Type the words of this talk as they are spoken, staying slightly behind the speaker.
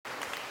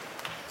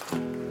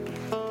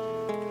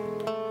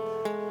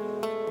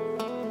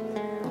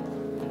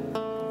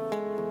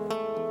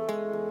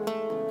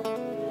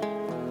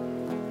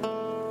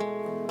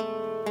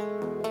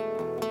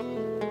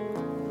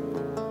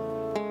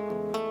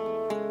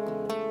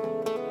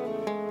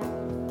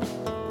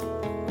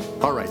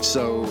All right,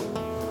 so,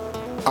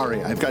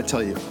 Ari, I've got to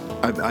tell you,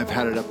 I've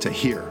had it up to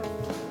here.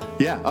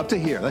 Yeah, up to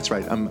here. That's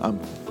right. I'm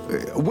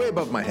way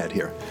above my head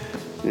here.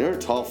 You're a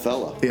tall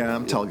fella. Yeah,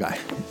 I'm a tall guy.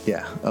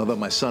 Yeah, although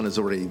my son is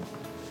already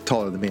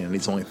taller than me, and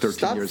he's only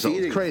 13 years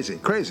old. Crazy.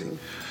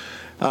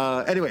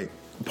 Anyway,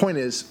 the point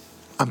is,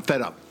 I'm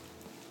fed up.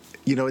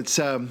 You know, it's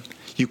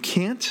you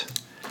can't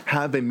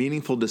have a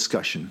meaningful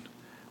discussion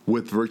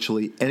with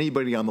virtually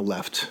anybody on the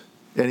left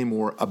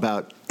anymore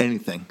about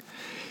anything.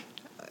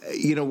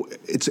 You know,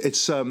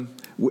 it's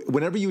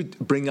whenever you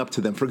bring up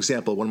to them, for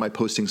example, one of my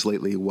postings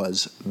lately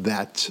was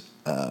that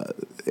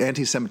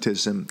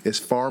anti-Semitism is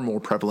far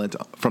more prevalent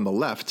from the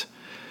left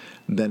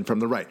than from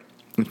the right.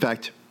 In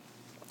fact,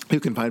 you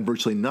can find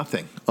virtually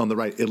nothing on the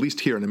right, at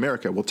least here in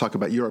America. We'll talk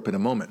about Europe in a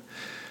moment.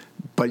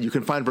 But you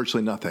can find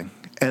virtually nothing.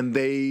 And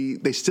they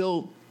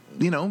still,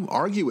 you know,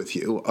 argue with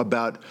you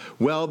about,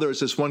 well, there's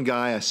this one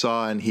guy I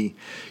saw, and he,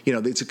 you know,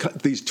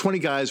 these 20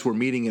 guys were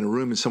meeting in a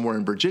room somewhere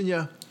in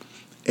Virginia,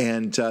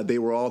 and they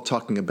were all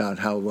talking about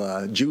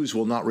how Jews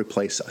will not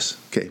replace us.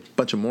 Okay,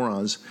 bunch of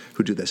morons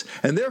who do this.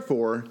 And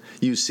therefore,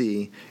 you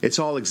see, it's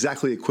all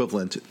exactly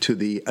equivalent to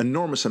the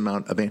enormous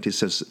amount of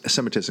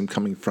anti-Semitism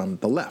coming from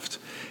the left,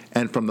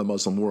 and from the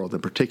Muslim world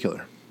in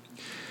particular,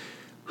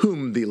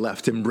 whom the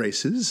left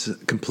embraces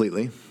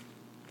completely.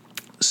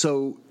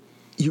 So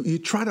you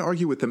try to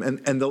argue with them,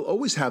 and they'll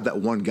always have that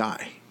one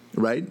guy,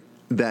 right,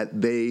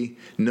 that they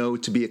know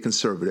to be a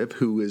conservative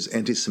who is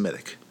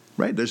anti-Semitic.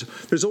 Right?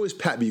 There's always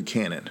Pat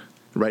Buchanan,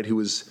 right, who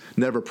was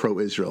never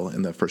pro-Israel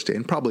in the first day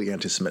and probably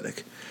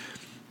anti-Semitic.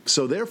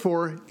 So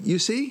therefore, you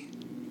see,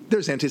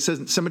 there's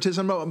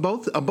anti-Semitism on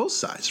both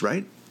sides,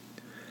 right?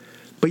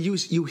 But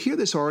you hear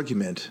this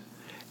argument,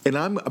 and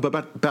I'm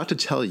about to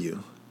tell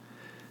you.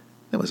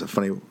 That was a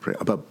funny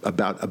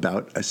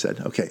about. I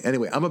said, okay.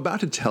 Anyway, I'm about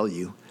to tell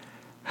you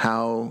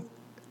how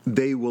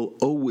they will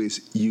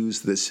always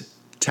use this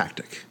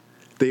tactic.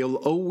 They'll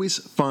always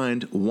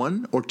find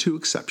one or two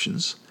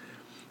exceptions,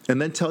 and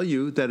then tell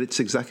you that it's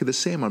exactly the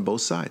same on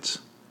both sides,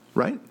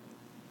 right?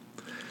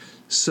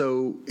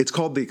 So it's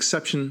called the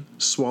exception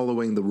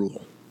swallowing the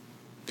rule.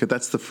 Okay,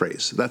 that's the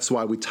phrase. That's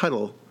why we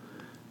title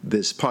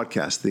this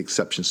podcast, The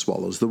Exception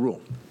Swallows the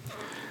Rule.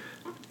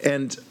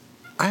 And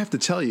I have to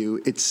tell you,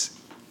 it's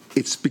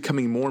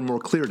becoming more and more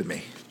clear to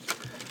me.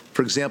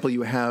 For example,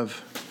 you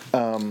have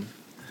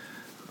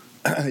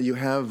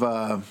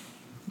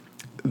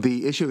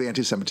the issue of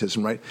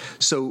anti-Semitism, right?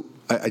 So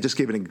I just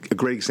gave a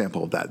great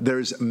example of that.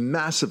 There's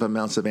massive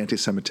amounts of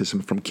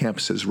anti-Semitism from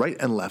campuses, right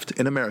and left,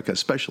 in America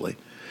especially,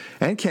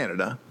 and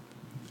Canada.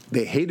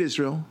 They hate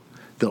Israel.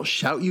 They'll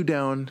shout you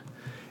down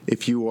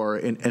if you are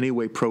in any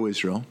way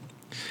pro-Israel.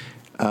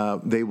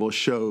 They will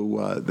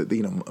show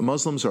that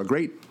Muslims are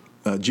great,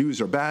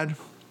 Jews are bad.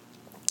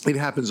 It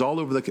happens all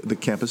over the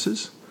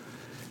campuses,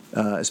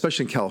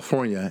 especially in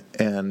California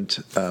and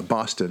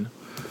Boston.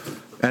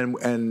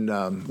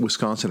 And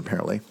Wisconsin,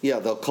 apparently. Yeah,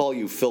 they'll call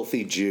you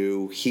filthy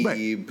Jew,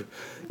 Heeb,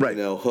 right.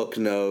 Hook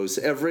nose.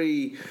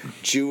 Every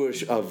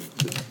Jewish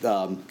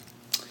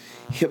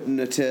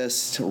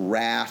hypnotist,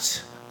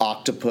 rat,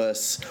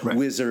 octopus,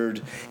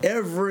 wizard,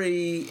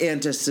 every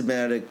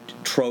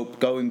anti-Semitic trope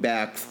going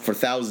back for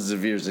thousands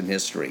of years in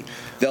history,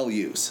 they'll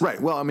use.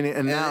 Right. Well, I mean,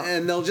 and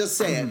they'll just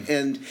say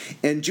it,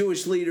 and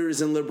Jewish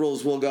leaders and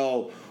liberals will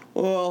go,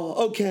 well,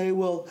 okay,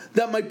 well,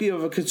 that might be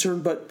of a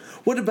concern, but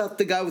what about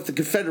the guy with the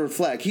Confederate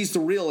flag? He's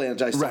the real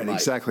anti-Semite. Right,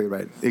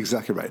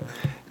 exactly right.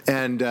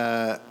 And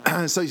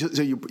so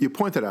you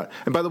point that out.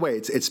 And by the way,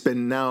 it's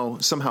been now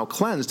somehow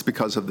cleansed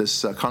because of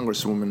this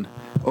Congresswoman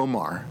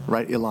Omar,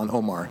 right, Ilhan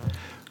Omar,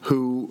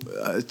 who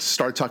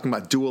started talking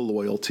about dual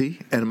loyalty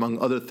and, among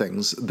other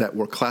things, that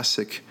were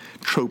classic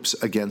tropes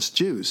against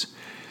Jews.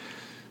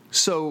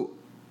 So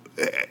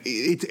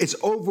it's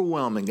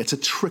overwhelming. It's a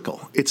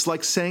trickle. It's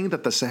like saying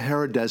that the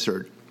Sahara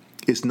Desert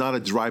is not a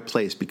dry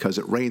place because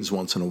it rains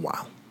once in a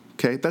while.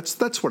 Okay,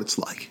 that's what it's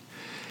like.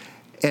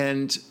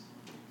 And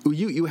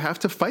you have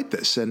to fight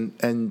this,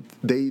 and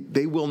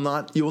they will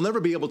not. You will never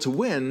be able to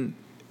win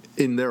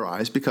in their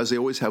eyes because they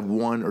always have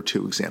one or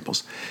two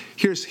examples.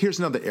 Here's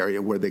another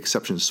area where the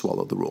exceptions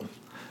swallow the rule: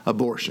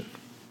 abortion.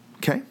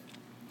 Okay,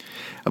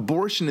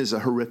 abortion is a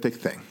horrific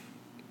thing.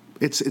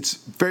 It's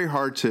very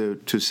hard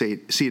to see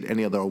it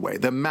any other way.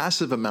 The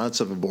massive amounts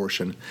of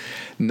abortion,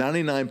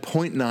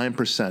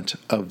 99.9%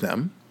 of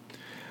them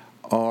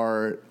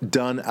are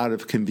done out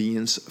of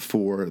convenience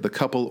for the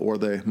couple or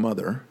the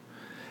mother.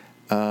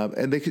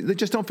 And they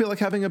just don't feel like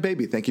having a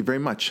baby. Thank you very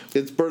much.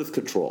 It's birth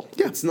control.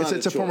 Yeah, it's not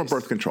it's a form of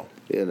birth control.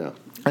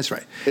 That's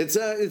right.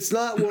 It's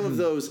not one of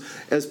those,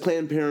 as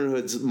Planned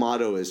Parenthood's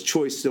motto is,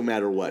 choice no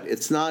matter what.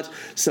 It's not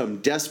some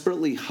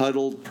desperately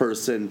huddled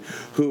person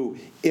who,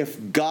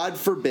 if God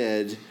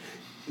forbid,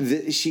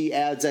 she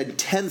adds a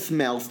 10th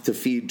mouth to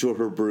feed to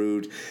her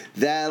brood,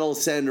 that'll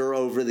send her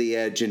over the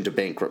edge into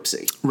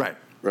bankruptcy. Right.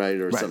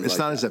 Or something. It's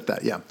not as if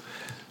that. Yeah.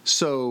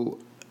 So.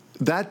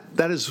 That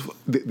is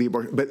the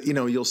abortion, but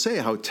you'll say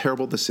how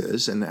terrible this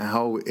is and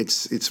how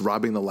it's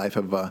robbing the life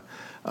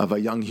of a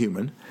young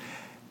human,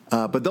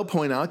 but they'll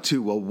point out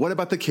to, well, what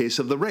about the case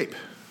of the rape?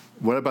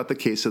 What about the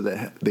case of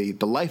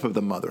the life of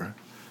the mother?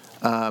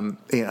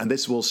 And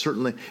this will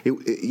certainly,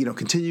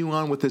 continuing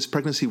on with this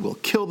pregnancy will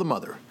kill the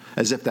mother,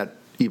 as if that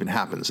even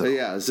happens.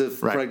 Yeah, as if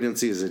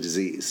pregnancy is a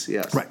disease.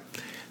 Yes. Right.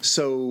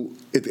 So,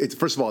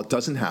 first of all, it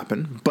doesn't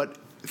happen, but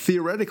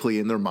theoretically,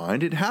 in their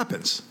mind, it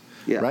happens.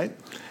 Yeah. Right.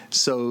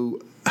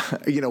 So,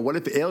 what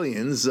if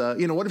aliens?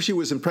 What if she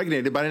was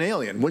impregnated by an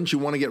alien? Wouldn't you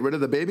want to get rid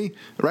of the baby?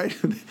 Right.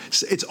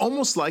 It's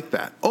almost like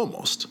that.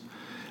 Almost.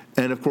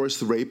 And of course,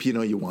 the rape,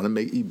 you want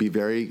to be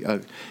very,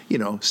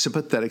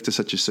 sympathetic to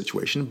such a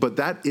situation. But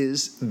that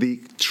is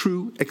the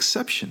true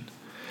exception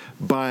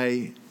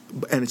and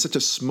it's such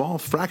a small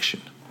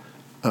fraction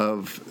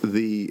of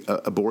the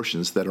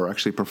abortions that are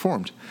actually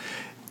performed.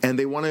 And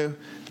they want to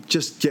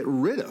just get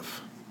rid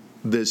of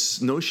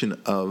this notion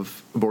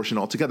of abortion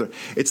altogether.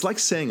 It's like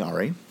saying,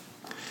 Ari,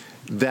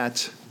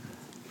 that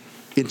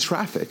in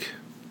traffic,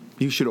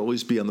 you should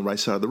always be on the right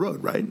side of the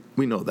road, right?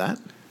 We know that,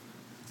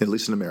 at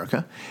least in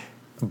America.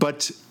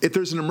 But if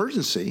there's an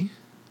emergency,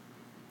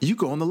 you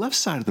go on the left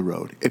side of the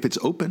road. If it's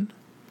open,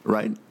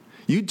 right?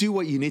 You do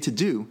what you need to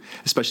do,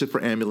 especially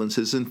for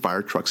ambulances and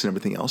fire trucks and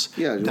everything else.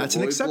 Yeah, that's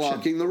an exception.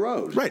 Blocking the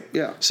road. Right.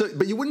 Yeah. So,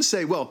 but you wouldn't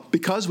say, well,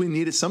 because we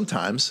need it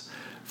sometimes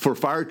for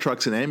fire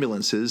trucks and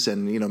ambulances,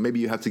 and maybe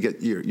you have to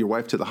get your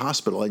wife to the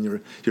hospital, and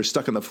you're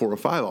stuck in the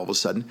 405 all of a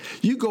sudden.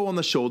 You go on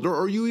the shoulder,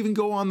 or you even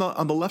go on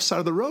the left side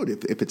of the road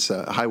if it's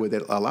a highway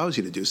that allows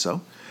you to do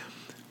so.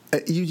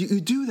 You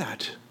do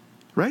that.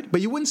 Right?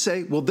 But you wouldn't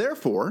say, well,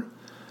 therefore,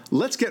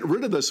 let's get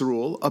rid of this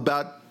rule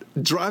about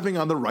driving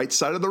on the right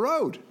side of the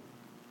road.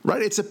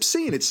 Right? It's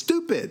obscene. It's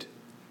stupid.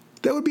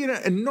 That would be an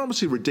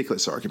enormously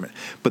ridiculous argument.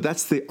 But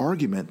that's the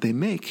argument they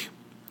make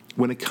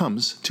when it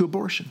comes to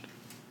abortion.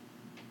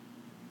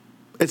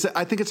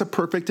 I think it's a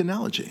perfect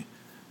analogy.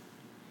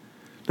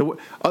 Now,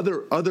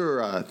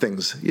 other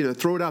things,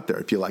 throw it out there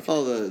if you like.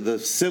 Oh, the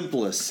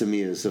simplest to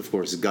me is, of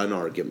course, gun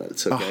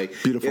arguments, okay? Oh,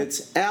 beautiful.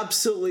 It's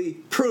absolutely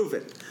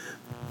proven.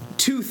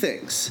 Two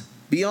things,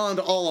 beyond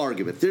all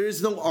argument. There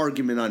is no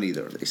argument on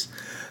either of these.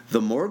 The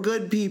more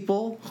good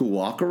people who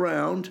walk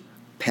around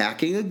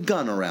packing a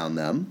gun around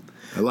them,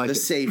 the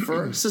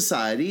safer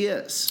society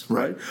is.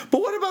 Right.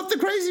 But what about the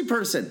crazy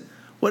person?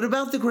 What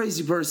about the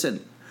crazy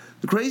person?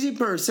 The crazy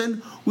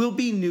person will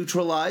be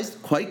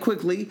neutralized quite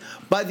quickly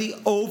by the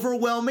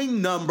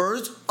overwhelming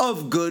numbers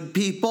of good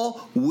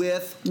people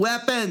with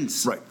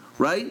weapons.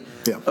 Right?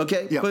 Yeah.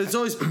 Okay. Yeah. But it's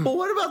always, well,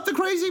 what about the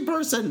crazy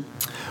person?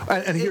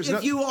 And here's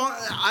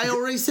I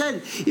already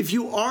said, if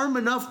you arm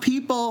enough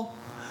people,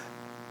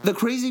 the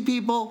crazy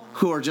people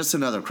who are just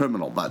another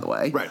criminal, by the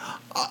way, right,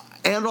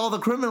 and all the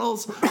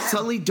criminals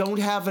suddenly don't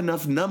have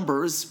enough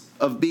numbers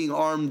of being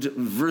armed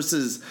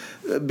versus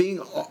being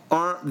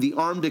the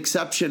armed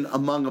exception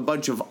among a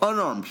bunch of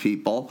unarmed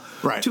people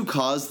to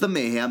cause the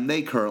mayhem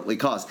they currently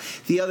cause.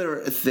 The other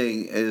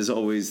thing is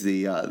always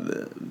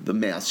the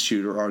mass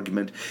shooter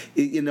argument.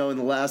 In the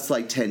last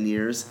 10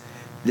 years,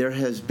 there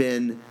has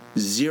been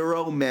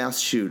 0 mass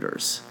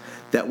shooters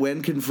that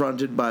when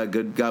confronted by a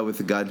good guy with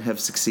a gun have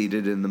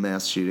succeeded in the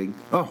mass shooting.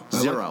 Oh,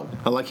 0.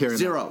 I like hearing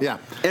 0. That.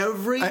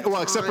 Yeah.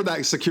 Except for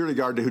that security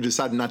guard who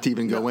decided not to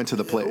even go into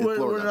the play.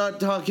 We're not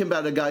talking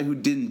about a guy who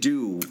didn't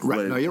do.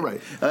 Right. No, you're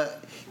right.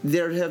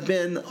 There have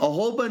been a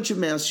whole bunch of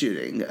mass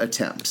shooting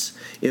attempts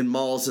in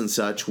malls and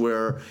such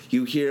where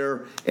you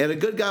hear, and a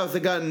good guy with a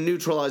gun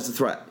neutralized the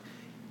threat.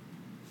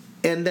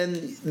 And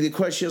then the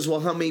question is,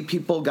 well, how many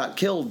people got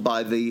killed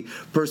by the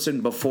person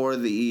before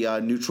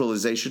the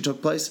neutralization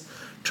took place?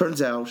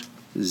 Turns out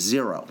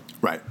 0.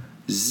 Right.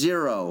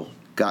 0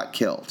 got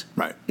killed.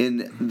 Right.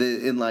 In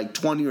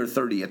 20 or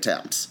 30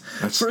 attempts.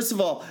 First of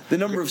all, the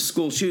number of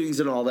school shootings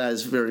and all that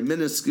is very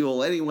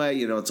minuscule anyway.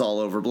 It's all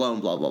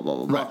overblown, blah, blah, blah,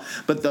 blah, blah. Right.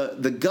 But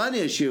the gun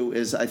issue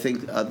is, I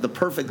think, the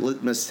perfect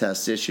litmus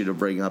test issue to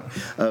bring up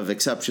of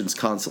exceptions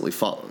constantly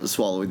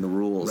swallowing the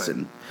rules.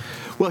 Right.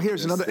 Well,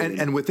 here's another,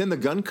 and within the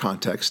gun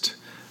context,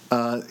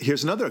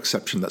 here's another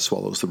exception that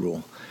swallows the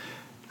rule.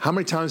 How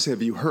many times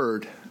have you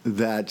heard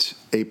that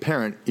a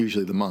parent,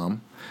 usually the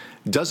mom,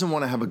 doesn't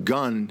want to have a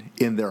gun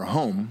in their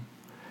home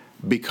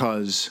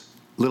because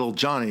little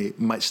Johnny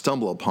might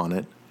stumble upon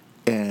it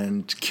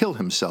and kill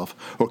himself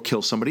or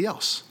kill somebody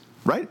else,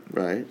 right?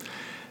 Right.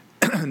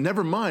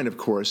 Never mind, of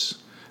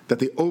course, that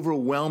the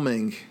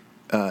overwhelming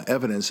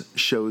evidence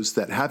shows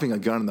that having a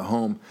gun in the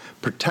home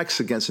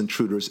protects against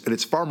intruders, and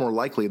it's far more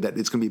likely that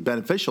it's going to be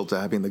beneficial to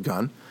having the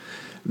gun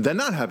than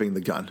not having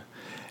the gun.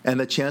 And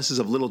the chances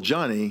of little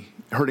Johnny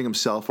hurting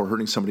himself or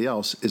hurting somebody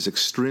else is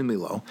extremely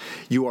low.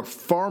 You are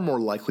far more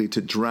likely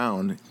to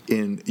drown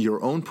in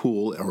your own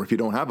pool, or if you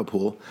don't have a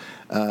pool,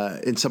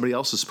 in somebody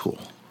else's pool.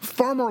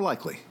 Far more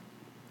likely.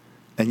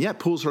 And yet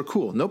pools are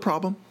cool. No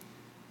problem.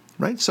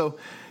 Right? So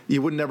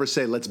you would never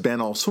say, let's ban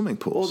all swimming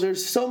pools. Well,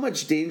 there's so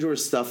much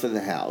dangerous stuff in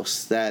the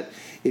house that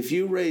if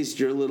you raised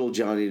your little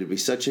Johnny to be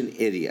such an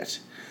idiot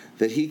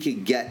that he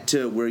could get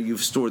to where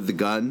you've stored the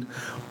gun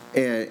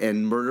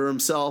and murder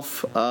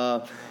himself,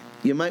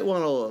 You might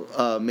want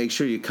to make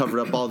sure you cover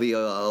up all the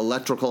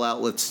electrical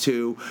outlets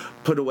too.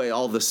 Put away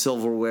all the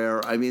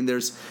silverware. I mean,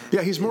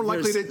 he's more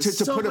likely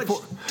to put a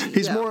fork.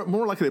 He's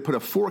more likely to put a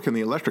fork in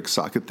the electric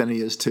socket than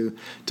he is to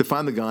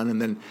find the gun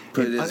and then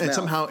put it in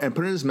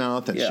his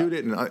mouth and shoot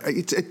it. And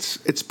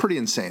it's pretty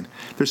insane.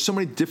 There's so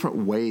many different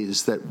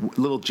ways that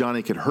little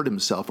Johnny could hurt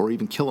himself or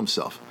even kill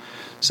himself.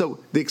 So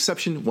the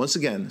exception, once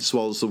again,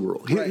 swallows the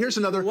rule. Here's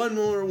another one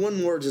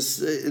more.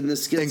 Just in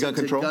this gets gun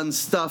control, gun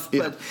stuff,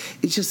 but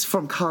it's just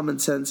from common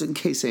sense. In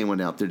case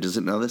anyone out there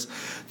doesn't know this,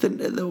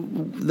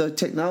 the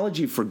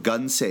technology for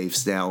gun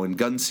safes now and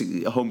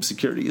home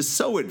security is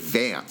so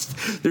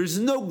advanced. There's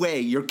no way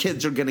your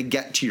kids are going to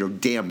get to your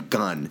damn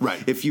gun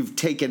if you've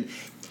taken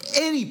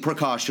any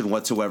precaution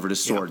whatsoever to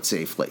store it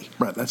safely.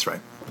 Right, that's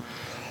right.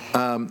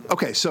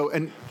 Okay, so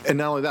and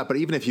not only that, but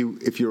even if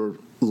you're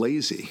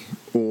lazy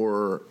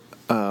or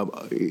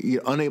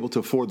you're unable to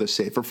afford the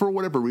safe, or for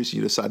whatever reason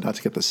you decide not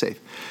to get the safe,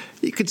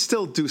 you could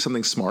still do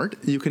something smart.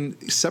 You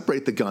can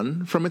separate the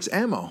gun from its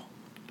ammo,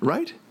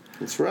 right?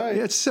 That's right.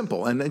 Yeah, it's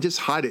simple, and then just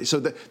hide it. So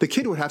the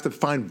kid would have to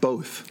find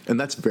both, and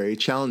that's very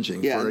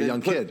challenging for a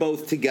young kid. Put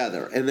both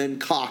together, and then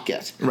cock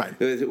it. Right.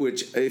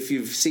 Which, if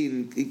you've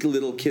seen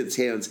little kids'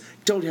 hands,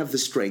 don't have the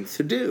strength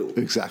to do.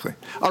 Exactly.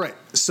 All right.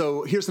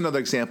 So here's another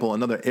example,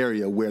 another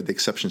area where the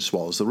exception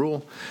swallows the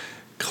rule.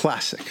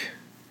 Classic.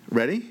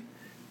 Ready?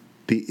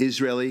 The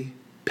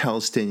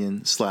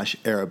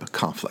Israeli-Palestinian/Arab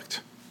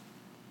conflict.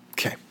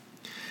 Okay.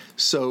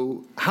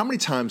 So how many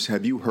times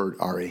have you heard,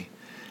 Ari,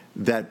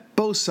 that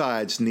both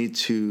sides need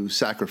to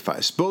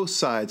sacrifice, both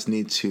sides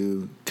need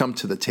to come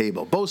to the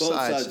table, both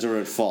sides are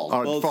at fault,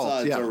 both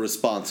sides are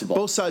responsible,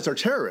 both sides are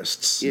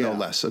terrorists, no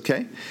less,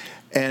 okay?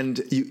 And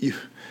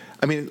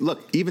I mean,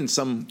 look, even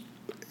some,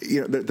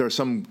 there are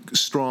some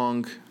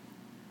strong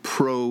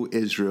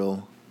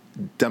pro-Israel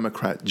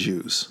Democrat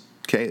Jews,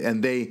 okay,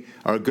 and they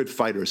are good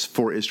fighters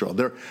for Israel.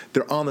 They're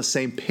on the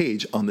same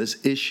page on this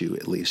issue,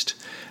 at least,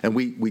 and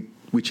we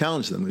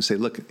challenge them. We say,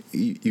 look,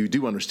 you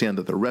do understand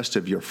that the rest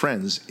of your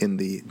friends in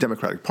the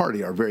Democratic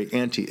Party are very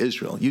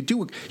anti-Israel. You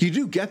do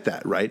get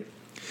that, right?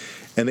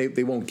 And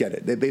they won't get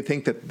it. They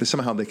think that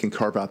somehow they can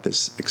carve out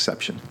this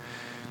exception.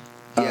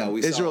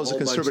 We Israel saw a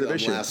conservative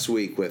bunch of them issue last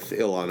week with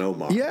Ilhan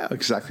Omar. Yeah,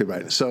 exactly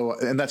right. So,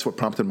 and that's what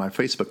prompted my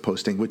Facebook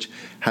posting, which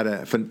had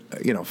a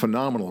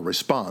phenomenal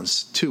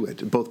response to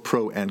it, both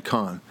pro and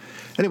con.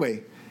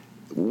 Anyway,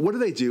 what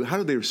do? How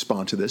do they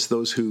respond to this?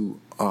 Those who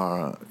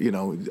are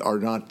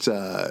not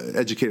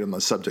educated on the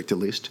subject, at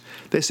least,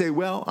 they say,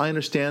 "Well, I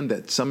understand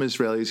that some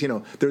Israelis,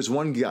 there's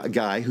one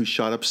guy who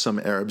shot up some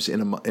Arabs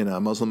in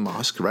a Muslim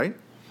mosque, right?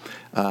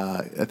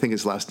 I think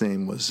his last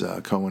name was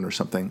Cohen or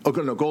something. Oh,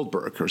 no,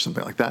 Goldberg or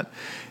something like that.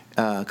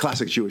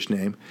 Classic Jewish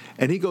name.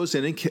 And he goes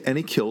in and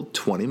he killed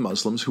 20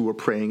 Muslims who were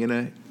praying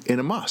in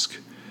a mosque.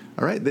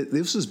 All right,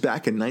 this was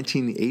back in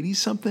 1980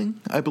 something,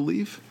 I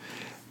believe.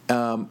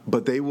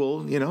 But they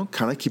will,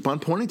 kind of keep on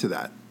pointing to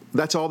that.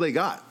 That's all they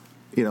got,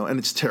 and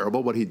it's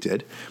terrible what he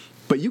did.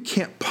 But you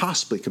can't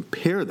possibly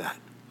compare that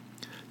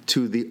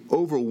to the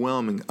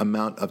overwhelming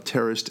amount of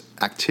terrorist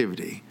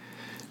activity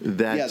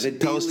that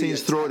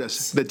Palestinians throw at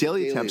us. The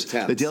daily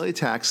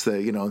attacks,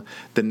 the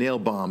nail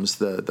bombs,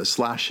 the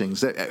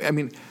slashings. I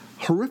mean,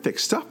 horrific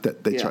stuff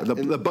that they try.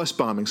 The bus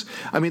bombings.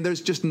 I mean,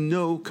 there's just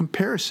no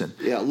comparison.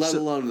 Yeah, let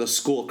alone the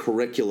school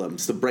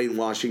curriculums, the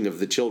brainwashing of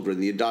the children,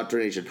 the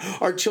indoctrination.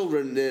 Our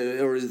children,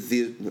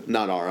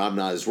 I'm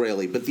not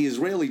Israeli, but the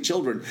Israeli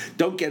children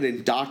don't get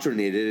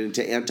indoctrinated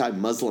into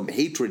anti-Muslim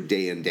hatred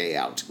day in, day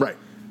out. Right.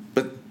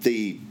 But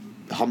the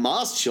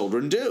Hamas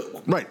children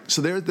do. Right.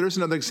 So there's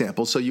another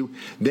example. So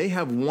they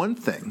have one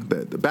thing,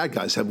 the bad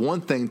guys have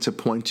one thing to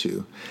point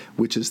to,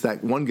 which is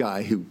that one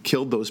guy who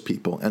killed those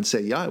people, and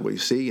say, yeah, well, you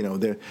see,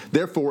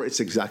 therefore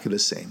it's exactly the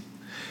same.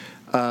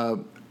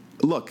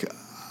 Look,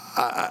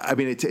 I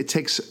mean, it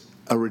takes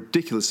a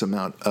ridiculous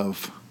amount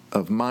of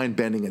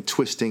mind-bending and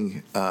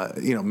twisting,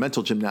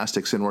 mental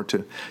gymnastics in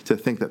order to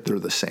think that they're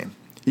the same.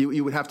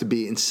 You would have to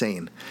be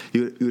insane.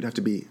 You would have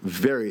to be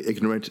very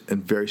ignorant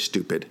and very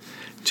stupid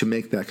to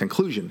make that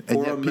conclusion. And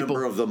or yet a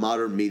member of the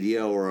modern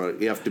media, or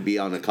you have to be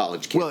on a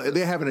college campus. Well,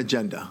 they have an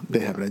agenda.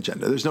 Have an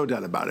agenda. There's no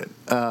doubt about it.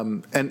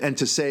 And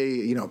to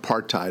say,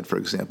 apartheid, for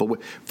example,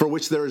 for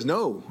which there is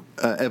no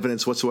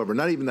evidence whatsoever,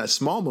 not even that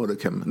small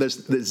modicum.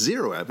 There's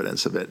zero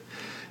evidence of it.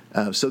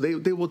 So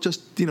they will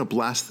just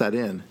blast that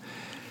in.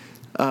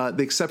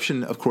 The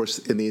exception, of course,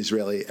 in the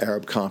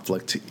Israeli-Arab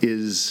conflict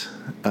is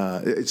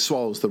it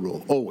swallows the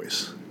rule,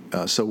 always.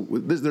 So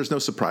there's no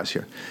surprise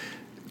here.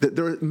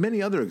 There are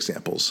many other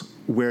examples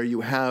where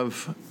you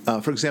have,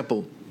 for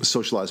example,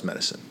 socialized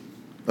medicine.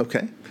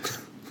 Okay?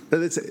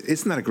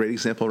 Isn't that a great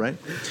example, right?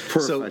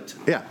 Perfect.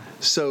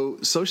 So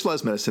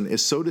socialized medicine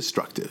is so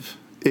destructive.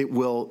 It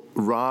will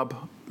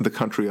rob the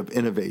country of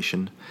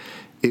innovation.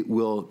 It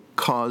will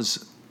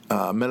cause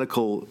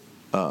medical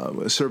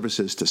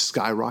services to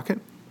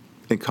skyrocket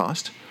in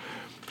cost,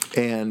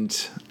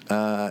 and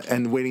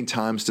and waiting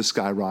times to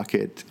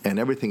skyrocket and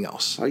everything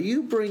else. Are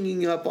you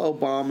bringing up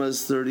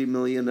Obama's 30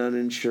 million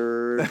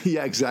uninsured?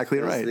 Yeah, exactly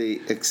right.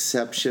 The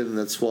exception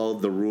that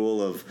swallowed the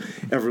rule of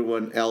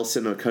everyone else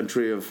in a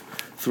country of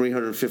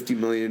 350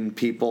 million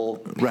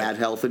people had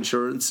health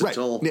insurance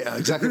until yeah,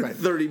 exactly right.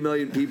 30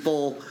 million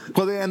people.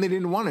 Well, they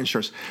didn't want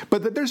insurance.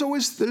 But there's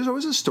always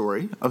a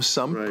story of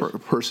some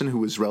person who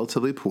was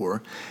relatively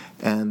poor,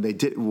 and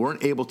they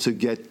weren't able to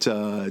get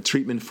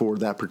treatment for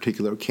that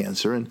particular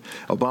cancer, and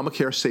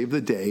Obamacare saved the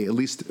day, at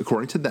least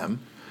according to them.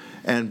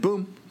 And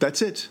boom,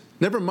 that's it.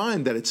 Never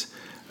mind that it's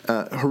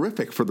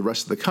horrific for the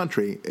rest of the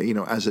country,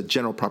 as a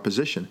general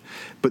proposition.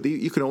 But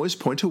you can always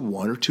point to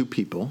one or two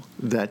people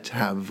that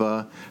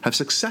have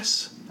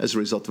success as a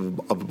result of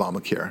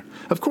Obamacare.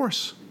 Of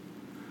course.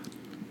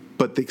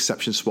 But the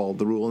exception swallowed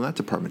the rule in that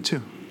department,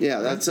 too. Yeah,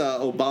 that's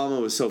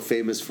Obama was so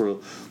famous for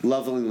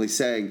lovingly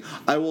saying,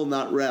 "I will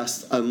not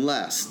rest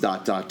unless ...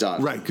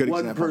 Right, good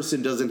one example.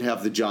 person doesn't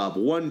have the job.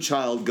 One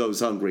child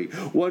goes hungry.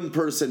 One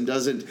person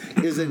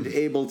isn't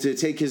able to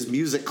take his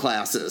music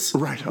classes."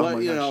 Right. Oh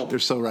my gosh, they're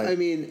so right. I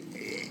mean,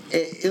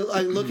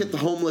 I look at the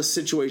homeless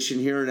situation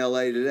here in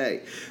L.A.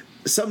 today.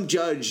 Some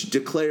judge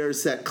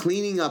declares that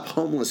cleaning up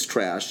homeless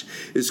trash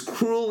is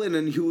cruel and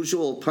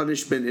unusual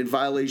punishment in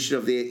violation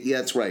of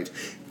that's right,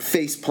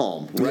 face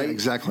palm, right? Yeah,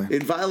 exactly.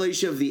 In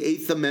violation of the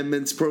Eighth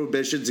Amendment's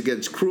prohibitions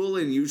against cruel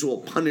and unusual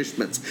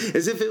punishments,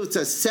 as if it was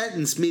a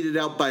sentence meted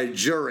out by a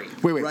jury.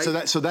 Wait,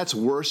 right? So that's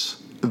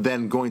worse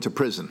than going to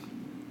prison?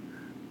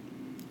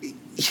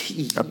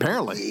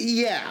 Apparently.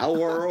 Yeah,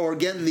 or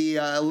getting the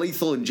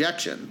lethal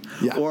injection,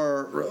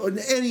 or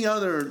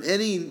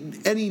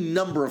any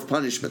number of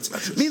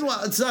punishments.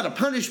 Meanwhile, it's not a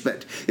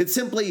punishment. It's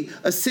simply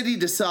a city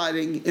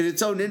deciding in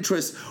its own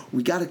interest,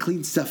 we got to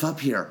clean stuff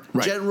up here.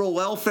 Right. General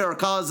welfare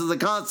cause of the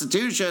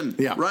Constitution,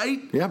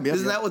 right?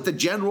 Isn't that what the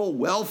general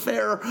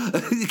welfare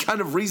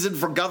kind of reason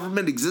for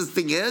government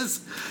existing is?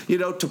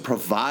 To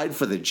provide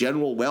for the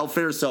general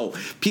welfare so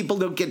people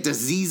don't get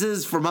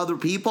diseases from other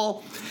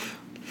people.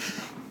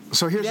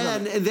 So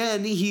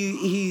then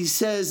he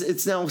says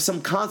it's now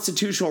some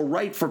constitutional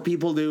right for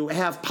people to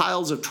have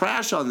piles of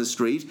trash on the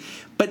street,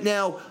 but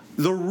now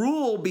the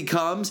rule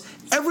becomes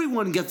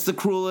everyone gets the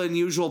cruel and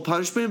unusual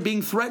punishment of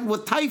being threatened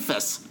with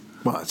typhus.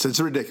 Well, it's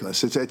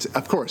ridiculous. It's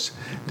of course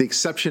the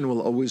exception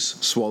will always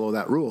swallow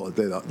that rule.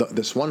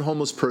 This one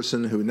homeless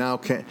person who now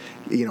can't,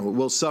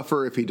 will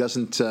suffer if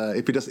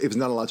he's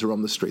not allowed to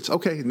roam the streets.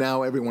 Okay,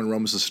 now everyone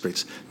roams the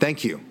streets.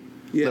 Thank you,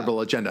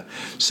 liberal agenda.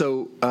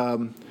 So.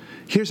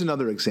 Here's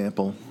another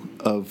example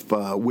of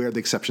where the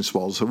exception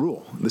swallows the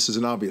rule. This is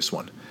an obvious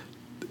one.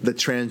 The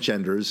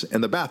transgenders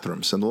and the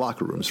bathrooms and the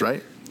locker rooms,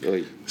 right?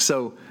 Right.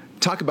 So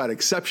talk about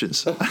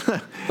exceptions.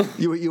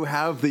 you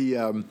have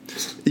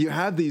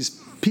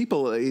these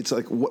people. It's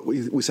like what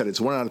we said.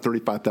 It's 1 out of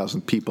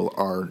 35,000 people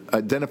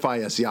identify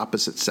as the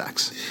opposite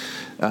sex.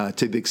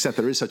 To the extent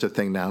there is such a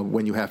thing now,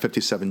 when you have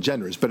 57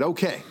 genders. But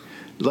okay.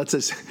 Let's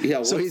just. Yeah.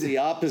 What's the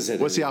opposite?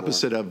 What's the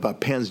opposite of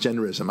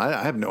pansgenderism?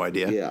 I have no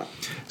idea. Yeah.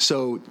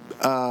 So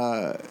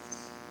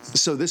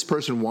this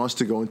person wants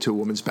to go into a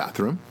woman's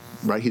bathroom,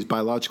 right? He's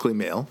biologically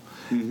male,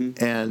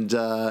 and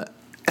the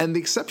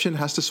exception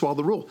has to swallow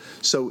the rule.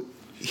 So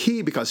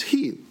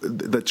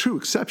the true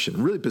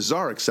exception, really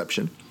bizarre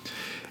exception.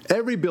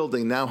 Every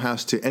building now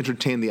has to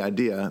entertain the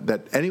idea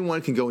that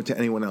anyone can go into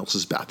anyone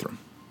else's bathroom.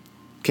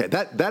 Okay,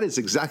 that is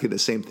exactly the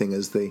same thing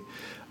as the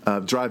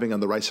driving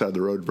on the right side of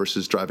the road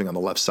versus driving on the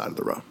left side of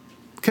the road.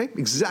 Okay,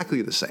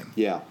 exactly the same.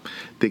 Yeah.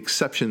 The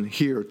exception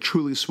here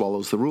truly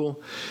swallows the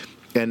rule,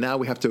 and now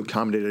we have to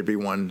accommodate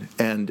everyone,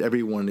 and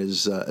everyone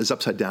is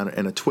upside down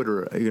and a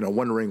Twitter,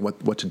 wondering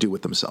what to do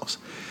with themselves.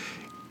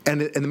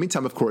 And in the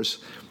meantime, of course,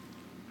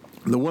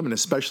 the women,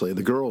 especially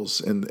the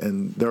girls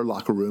in their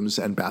locker rooms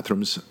and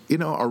bathrooms,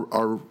 are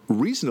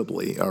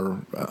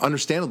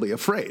understandably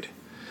afraid,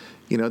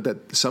 that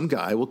some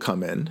guy will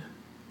come in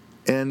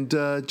and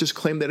just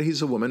claim that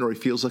he's a woman or he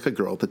feels like a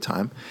girl at the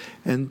time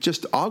and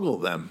just ogle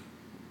them,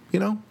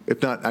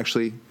 if not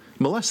actually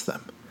molest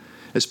them,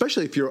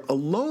 especially if you're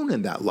alone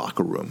in that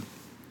locker room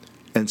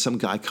and some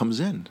guy comes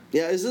in.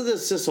 Yeah, isn't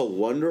this just a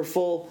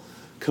wonderful,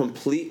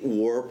 complete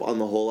warp on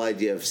the whole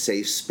idea of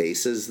safe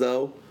spaces,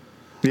 though?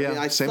 Yeah,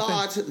 I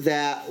thought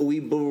that we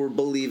were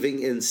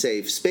believing in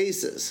safe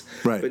spaces.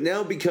 Right. But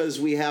now because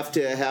we have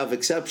to have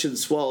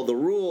exceptions swallow the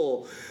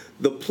rule,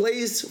 the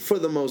place for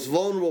the most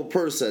vulnerable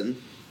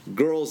person,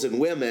 girls and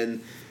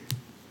women,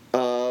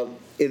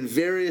 in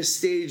various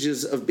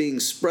stages of being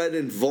spread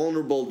and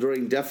vulnerable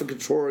during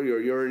defecatory or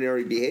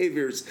urinary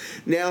behaviors,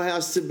 now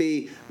has to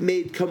be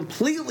made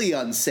completely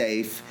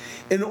unsafe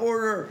in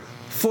order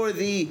for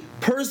the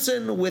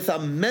person with a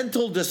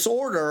mental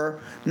disorder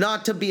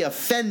not to be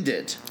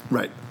offended.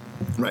 Right.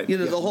 Right.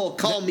 The whole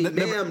 "call me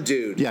ma'am"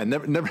 dude. Yeah.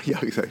 Never. Yeah.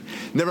 Exactly.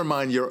 Never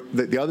mind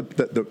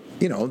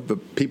the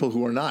people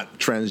who are not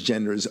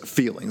transgenders'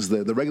 feelings.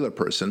 The regular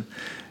person,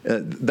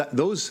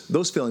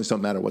 those feelings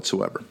don't matter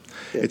whatsoever.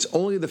 Yeah. It's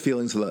only the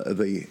feelings of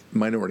the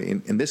minority.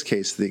 In this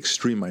case, the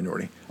extreme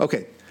minority.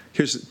 Okay.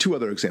 Here's two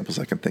other examples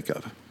I can think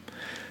of.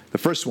 The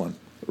first one: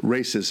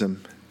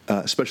 racism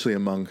especially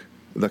among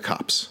the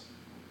cops.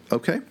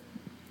 Okay?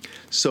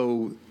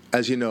 So,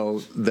 as you know,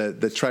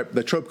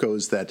 the trope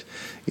goes that,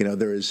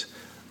 there is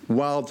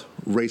wild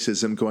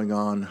racism going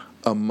on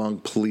among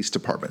police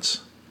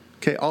departments.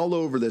 Okay, all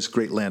over this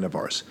great land of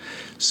ours.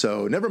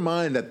 So never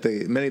mind that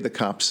many of the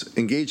cops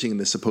engaging in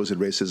this supposed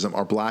racism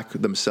are black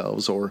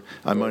themselves or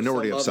a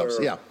minority of themselves.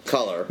 Yeah,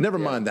 color. Never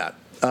mind that,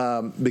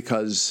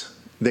 because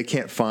they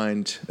can't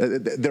find.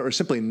 There are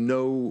simply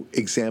no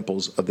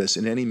examples of this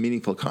in any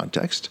meaningful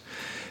context.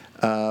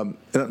 And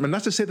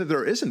not to say that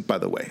there isn't, by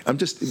the way.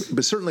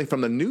 But certainly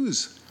from the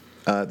news,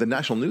 the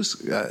national news,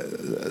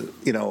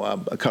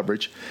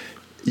 coverage,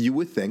 you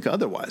would think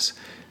otherwise.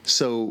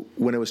 So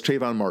when it was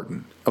Trayvon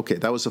Martin, okay,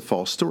 that was a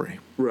false story.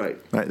 Right.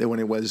 When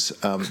it was,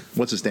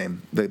 what's his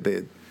name?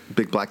 The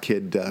big black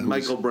kid.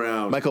 Michael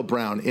Brown. Michael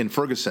Brown in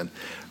Ferguson,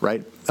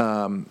 right?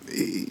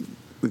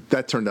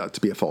 That turned out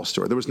to be a false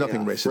story. There was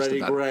nothing racist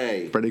about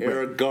it. Freddie Gray.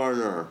 Eric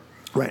Garner.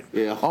 Right.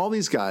 Yeah. All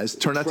these guys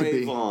turned out to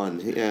be.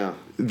 Trayvon, yeah.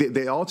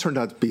 They all turned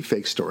out to be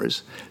fake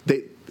stories.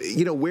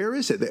 Where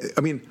is it?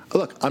 I mean,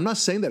 look, I'm not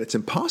saying that it's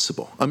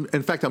impossible.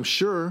 In fact, I'm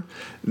sure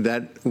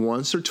that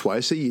once or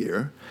twice a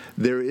year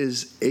there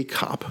is a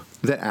cop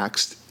that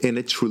acts in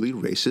a truly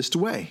racist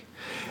way.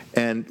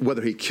 And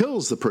whether he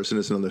kills the person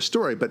is another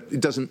story, but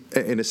it doesn't,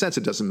 in a sense,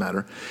 it doesn't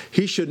matter.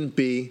 He shouldn't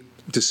be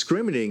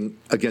discriminating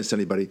against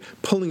anybody,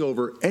 pulling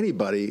over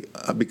anybody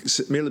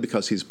merely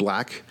because he's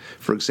black,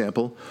 for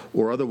example,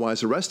 or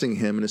otherwise arresting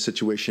him in a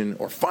situation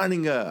or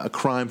finding a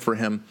crime for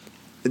him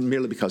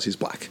merely because he's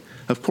black.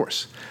 Of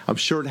course. I'm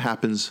sure it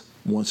happens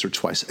once or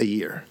twice a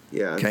year.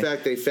 Yeah, in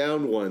fact, they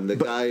found one,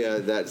 guy,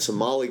 that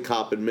Somali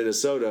cop in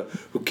Minnesota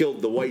who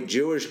killed the white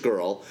Jewish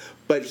girl,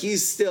 but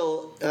he's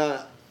still...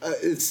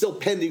 it's still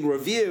pending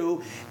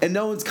review, and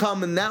no one's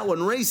calling that one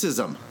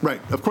racism. Right,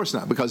 of course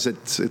not, because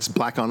it's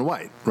black on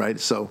white, right?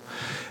 So,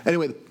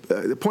 anyway,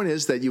 the point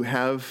is that you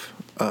have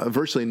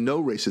virtually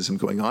no racism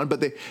going on, but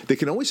they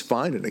can always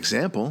find an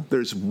example.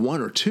 There's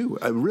one or two,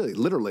 really,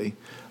 literally,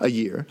 a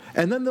year,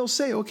 and then they'll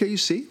say, okay, you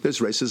see,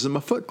 there's racism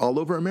afoot all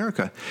over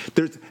America.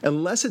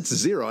 Unless it's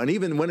zero, and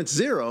even when it's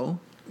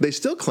zero, they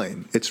still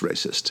claim it's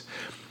racist.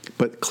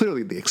 But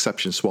clearly, the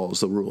exception swallows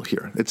the rule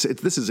here.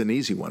 This is an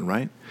easy one,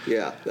 right?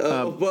 Yeah.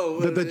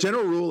 The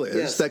general rule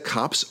is that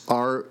cops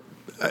are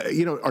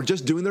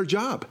just doing their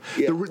job.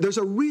 Yeah. There's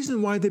a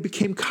reason why they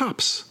became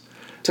cops.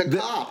 To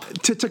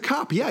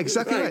cop. Yeah,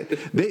 exactly right.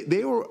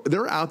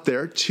 They're out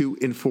there to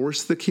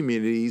enforce the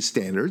community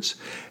standards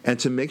and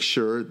to make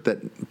sure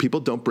that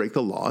people don't break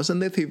the laws,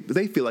 and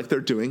they feel like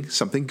they're doing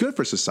something good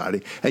for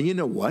society. And you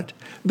know what?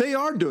 They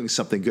are doing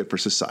something good for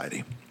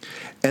society,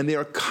 and they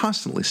are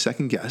constantly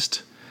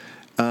second-guessed.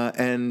 I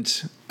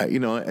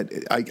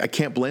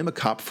can't blame a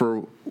cop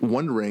for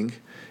wondering,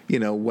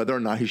 whether or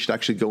not he should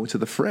actually go into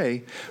the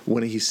fray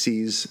when he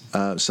sees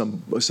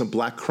some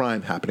black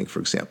crime happening,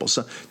 for example.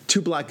 So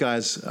two black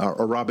guys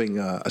are robbing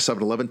a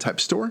 7-Eleven type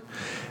store,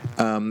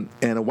 and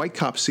a white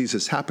cop sees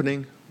this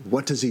happening.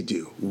 What does he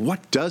do?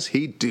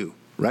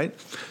 Right?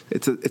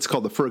 It's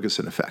called the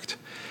Ferguson effect.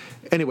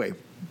 Anyway,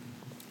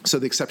 so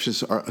the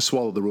exceptions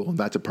swallow the rule in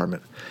that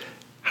department.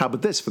 How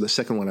about this for the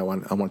second one I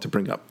want to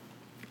bring up?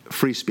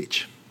 Free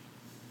speech.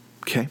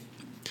 Okay?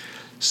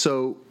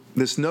 So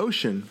this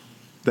notion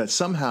that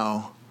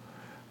somehow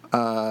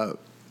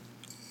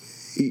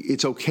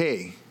it's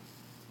okay.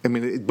 I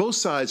mean, both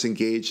sides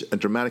engage in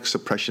dramatic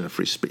suppression of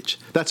free speech.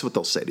 That's what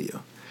they'll say to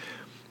you.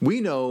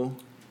 We know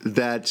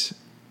that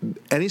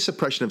any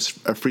suppression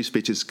of free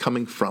speech is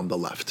coming from the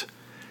left.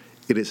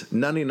 It is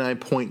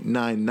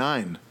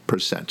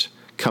 99.99%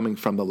 coming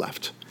from the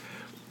left.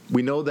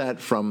 We know that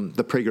from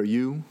the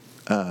PragerU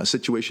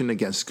situation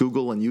against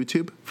Google and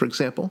YouTube, for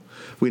example.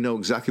 We know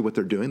exactly what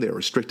they're doing. They're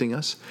restricting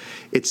us.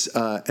 It's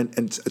and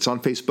it's on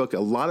Facebook. A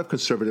lot of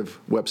conservative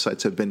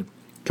websites have been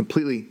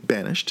completely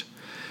banished.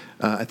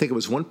 I think it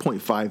was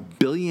 1.5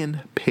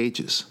 billion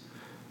pages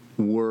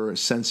were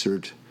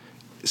censored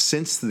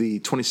since the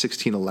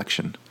 2016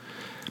 election,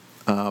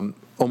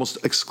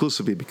 almost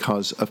exclusively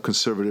because of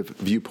conservative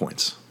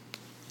viewpoints.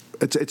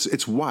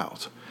 It's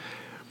wild.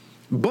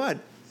 But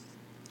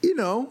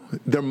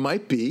there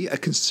might be a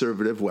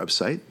conservative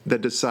website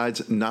that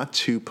decides not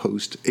to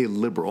post a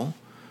liberal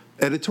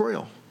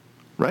editorial,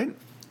 right?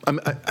 I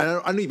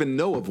don't even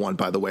know of one,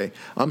 by the way.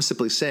 I'm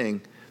simply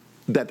saying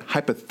that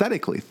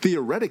hypothetically,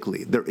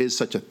 theoretically, there is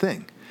such a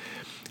thing.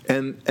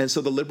 And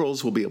so the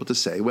liberals will be able to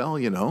say, well,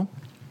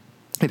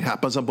 it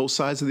happens on both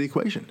sides of the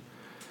equation.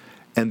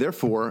 And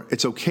therefore,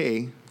 it's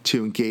okay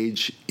to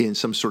engage in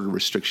some sort of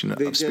restriction of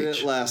speech. They did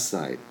it last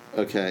night,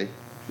 okay?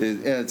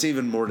 And it's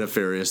even more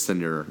nefarious than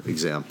your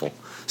example.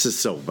 This is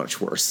so much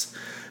worse.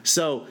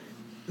 So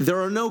there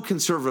are no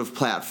conservative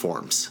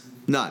platforms.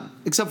 None.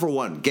 Except for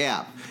one,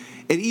 Gab.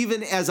 And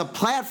even as a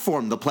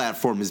platform, the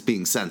platform is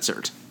being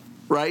censored.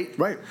 Right?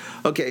 Right.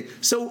 Okay,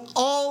 so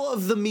all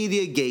of the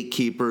media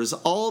gatekeepers,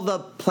 all the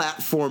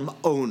platform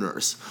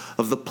owners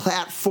of the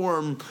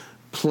platform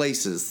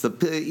places,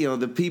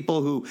 the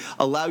people who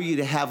allow you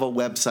to have a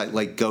website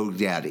like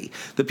GoDaddy,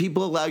 the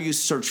people who allow you to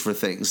search for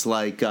things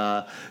like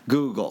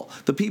Google,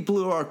 the people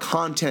who are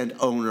content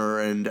owner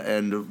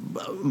and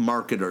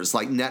marketers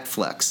like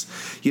Netflix,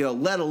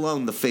 let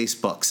alone the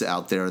Facebooks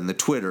out there and the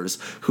Twitters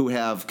who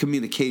have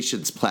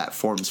communications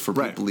platforms for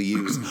people to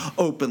use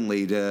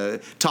openly to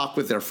talk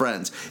with their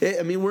friends.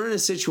 I mean, we're in a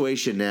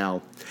situation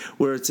now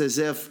where it's as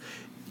if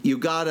you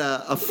got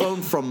a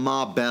phone from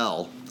Ma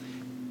Bell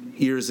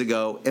years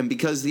ago, and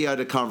because you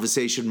had a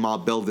conversation Ma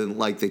Bell didn't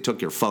like, they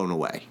took your phone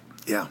away.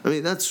 Yeah. I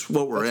mean, that's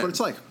what we're in. That's what it's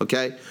like.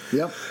 Okay?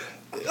 Yep.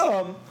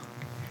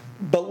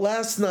 But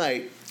last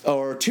night,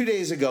 or 2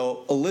 days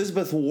ago,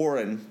 Elizabeth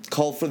Warren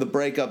called for the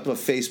breakup of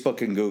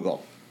Facebook and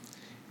Google.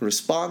 In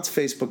response,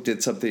 Facebook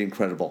did something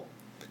incredible.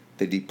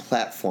 They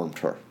deplatformed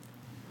her.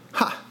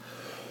 Ha!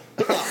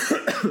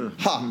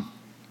 Ha!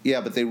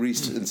 Yeah, but they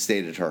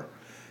reinstated her.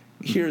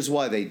 Here's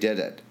why they did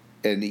it.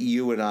 And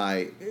you and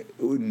I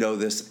know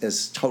this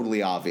as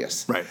totally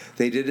obvious. Right.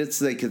 They did it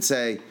so they could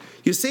say,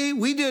 you see,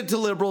 we did it to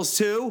liberals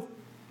too.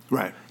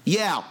 Right.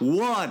 Yeah,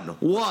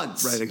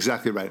 once. Right,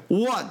 exactly right.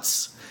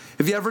 Once.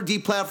 Have you ever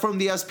deplatformed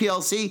the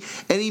SPLC?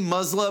 Any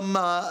Muslim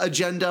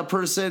agenda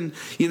person,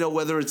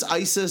 whether it's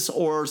ISIS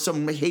or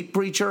some hate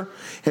preacher?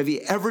 Have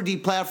you ever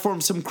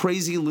deplatformed some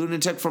crazy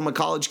lunatic from a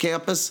college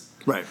campus?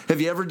 Right.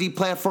 Have you ever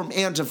deplatformed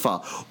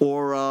Antifa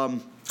or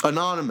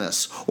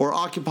Anonymous or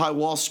Occupy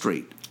Wall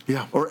Street?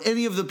 Yeah. Or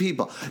any of the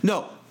people?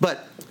 No,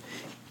 but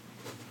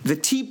the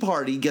Tea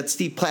Party gets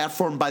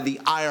deplatformed by the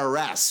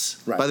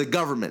IRS, by the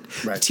government.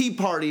 Right. The Tea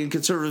Party and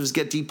conservatives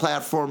get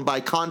deplatformed by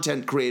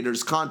content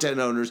creators, content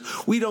owners.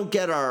 We don't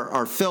get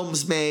our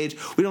films made.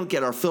 We don't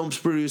get our films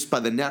produced by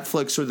the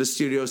Netflix or the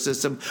studio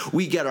system.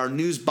 We get our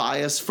news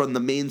bias from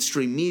the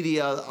mainstream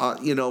media,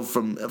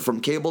 from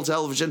cable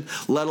television,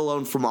 let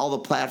alone from all the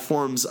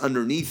platforms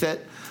underneath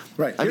it.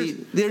 Right. I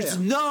mean, there's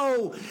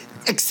no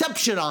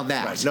exception on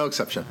that. Right, no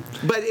exception.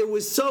 But it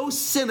was so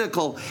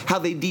cynical how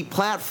they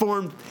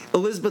deplatformed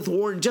Elizabeth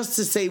Warren just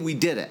to say we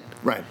did it.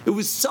 Right. It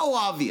was so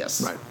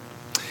obvious.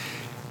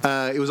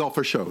 Right. It was all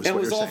for show. It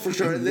was all for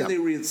show. And then they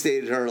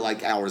reinstated her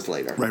like hours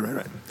later.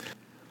 Right.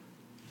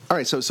 All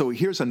right, so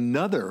here's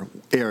another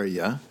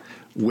area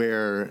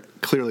where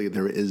clearly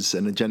there is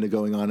an agenda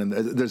going on, and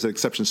there's an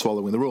exception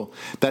swallowing the rule.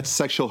 That's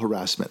sexual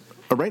harassment.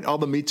 All right, all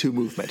the Me Too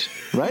movement,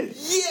 right?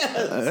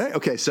 Yes. All right?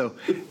 Okay, so,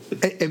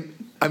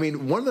 I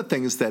mean, one of the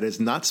things that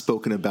is not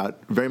spoken about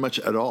very much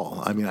at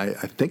all, I mean, I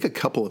think a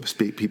couple of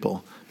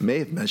people may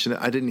have mentioned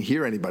it. I didn't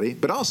hear anybody,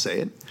 but I'll say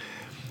it.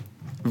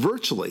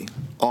 Virtually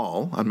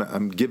all,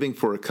 I'm giving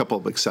for a couple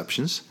of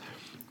exceptions,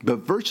 but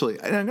virtually,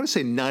 and I'm going to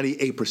say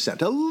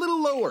 98%, a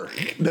little lower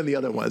than the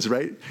other ones,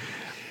 right?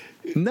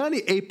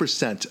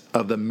 98%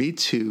 of the Me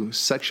Too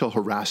sexual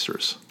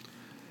harassers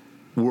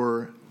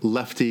were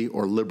lefty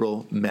or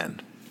liberal men.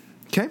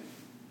 Okay?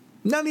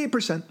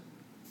 98%.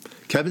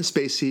 Kevin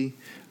Spacey,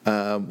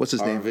 what's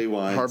his name?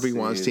 Harvey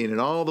Weinstein,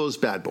 and all those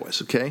bad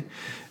boys, okay?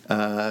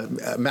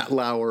 Matt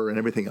Lauer and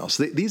everything else.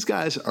 These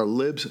guys are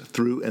libs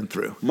through and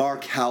through.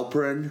 Mark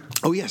Halperin.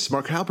 Oh, yes,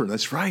 Mark Halperin.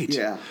 That's right.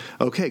 Yeah.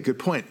 Okay, good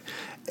point.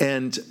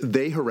 And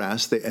they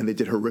harassed, and they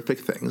did horrific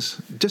things,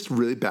 just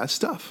really bad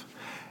stuff.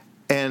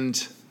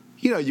 And,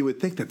 you would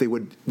think that they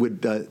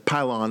would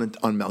pile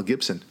on Mel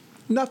Gibson.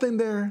 Nothing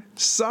there.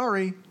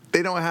 Sorry.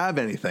 They don't have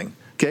anything.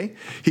 Okay?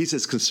 He's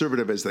as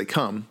conservative as they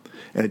come,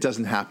 and it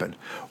doesn't happen.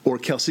 Or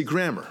Kelsey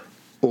Grammer.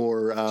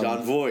 Or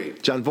John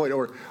Voight.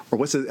 Or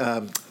what's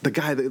the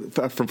guy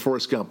from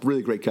Forrest Gump?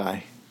 Really great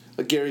guy.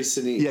 Gary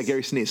Sinise. Yeah,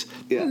 Gary Sinise.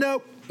 Yeah.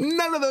 Nope.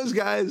 None of those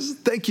guys.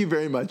 Thank you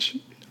very much.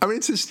 I mean,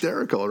 it's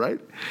hysterical,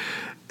 right?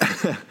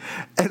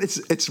 And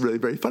it's really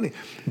very funny.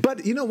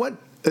 But you know what?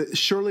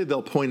 Surely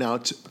they'll point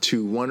out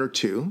to one or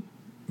two,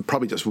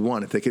 probably just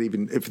one, if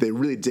they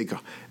really dig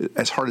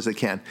as hard as they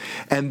can.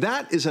 And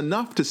that is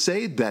enough to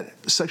say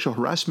that sexual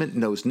harassment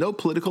knows no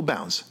political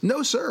bounds.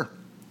 No, sir.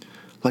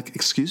 Like,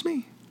 excuse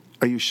me?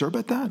 Are you sure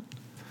about that?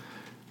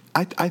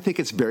 I think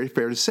it's very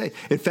fair to say.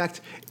 In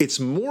fact, it's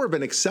more of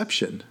an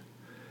exception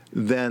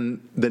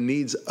than the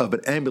needs of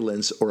an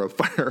ambulance or a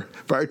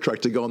fire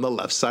truck to go on the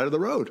left side of the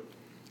road.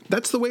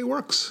 That's the way it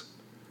works.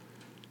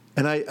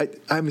 And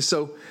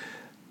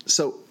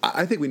So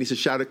I think we need to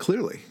shout it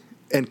clearly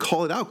and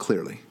call it out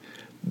clearly.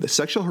 The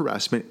sexual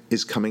harassment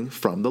is coming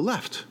from the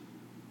left.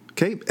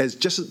 Okay? As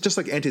just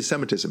like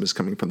anti-Semitism is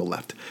coming from the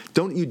left.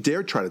 Don't you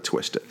dare try to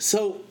twist it.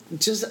 So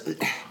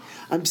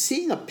I'm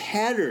seeing a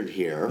pattern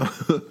here.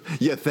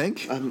 You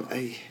think?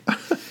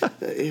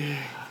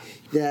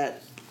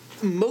 That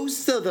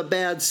most of the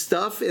bad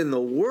stuff in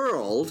the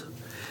world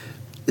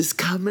is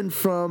coming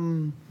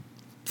from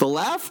the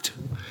left.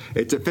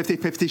 It's a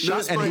 50-50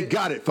 shot, and he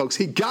got it, folks.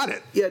 He got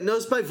it. Yeah,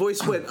 notice my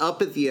voice went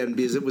up at the end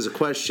because it was a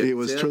question. It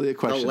was truly a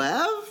question. The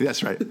left?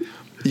 That's right.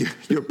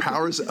 Your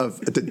powers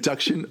of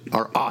deduction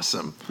are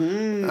awesome.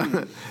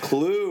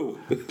 Clue.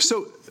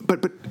 So,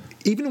 but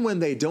even when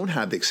they don't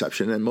have the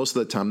exception, and most of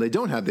the time they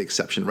don't have the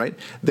exception, right?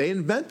 They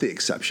invent the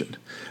exception.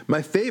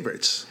 My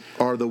favorites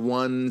are the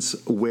ones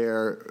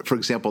where, for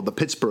example, the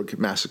Pittsburgh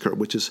massacre,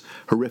 which is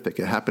horrific.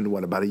 It happened,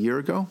 about a year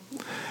ago?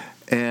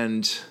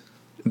 And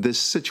this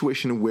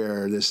situation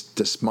where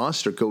this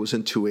monster goes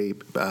into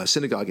a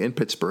synagogue in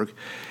Pittsburgh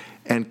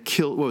and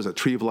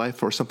Tree of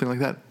Life or something like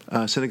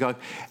that, synagogue,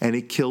 and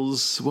he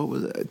kills,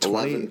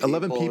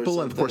 11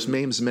 people, and of course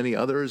maims many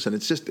others, and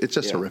it's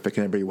just horrific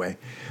in every way.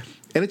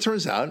 And it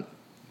turns out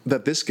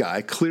that this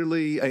guy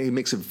clearly, he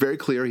makes it very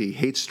clear he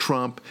hates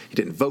Trump. He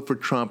didn't vote for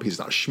Trump. He's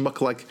not a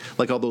schmuck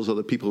like all those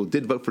other people who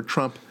did vote for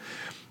Trump.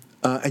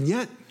 And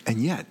yet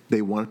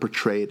they want to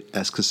portray it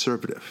as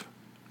conservative,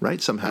 right?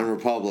 Somehow. And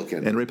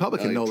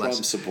Republican, no less.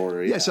 Trump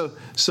supporter. Yeah. So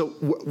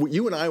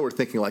you and I were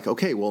thinking like,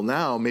 okay, well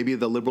now maybe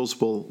the liberals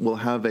will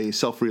have a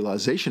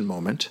self-realization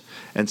moment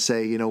and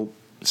say,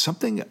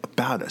 something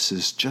about us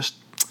is just,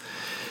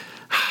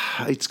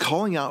 it's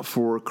calling out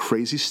for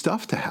crazy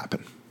stuff to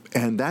happen.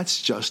 And that's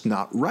just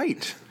not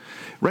right.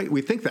 Right?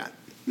 We think that.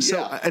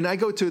 So, and I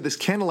go to this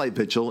candlelight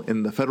vigil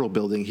in the federal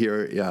building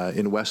here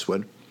in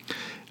Westwood,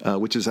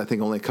 which is, I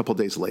think, only a couple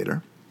days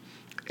later.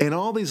 And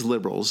all these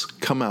liberals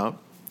come out,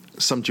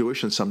 some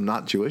Jewish and some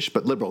not Jewish,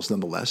 but liberals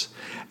nonetheless,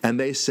 and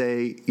they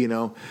say,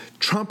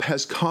 Trump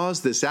has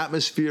caused this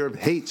atmosphere of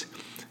hate,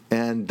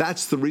 and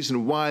that's the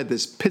reason why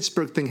this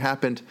Pittsburgh thing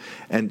happened,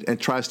 and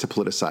tries to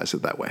politicize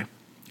it that way.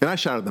 And I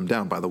shouted them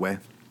down, by the way.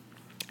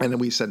 And then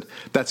we said,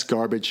 that's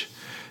garbage.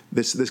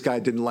 This guy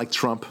didn't like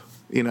Trump,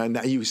 and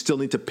you still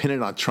need to pin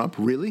it on Trump.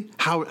 Really?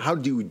 How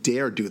do you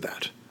dare do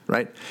that?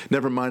 Right?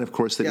 Never mind, of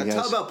course, that he has...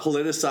 talk about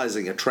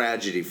politicizing a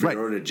tragedy for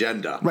your own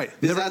agenda. Right.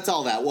 Because that's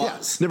all that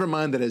was. Never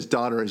mind that his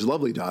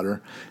lovely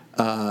daughter,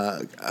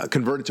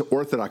 converted to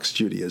Orthodox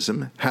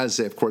Judaism, has,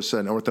 of course,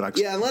 an Orthodox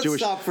Jewish... Yeah, let's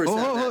stop for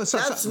a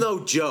second. That's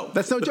no joke.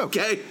 That's no joke.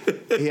 Okay?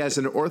 He has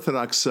an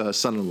Orthodox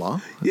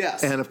son-in-law.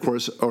 Yes. And, of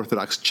course,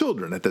 Orthodox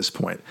children at this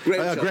point.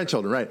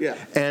 Grandchildren, right. Yeah.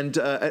 And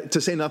to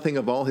say nothing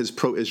of all his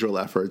pro-Israel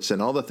efforts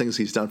and all the things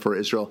he's done for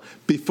Israel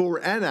before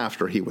and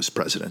after he was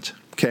president.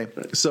 Okay?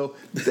 Right. So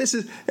this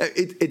is...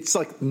 It's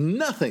like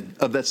nothing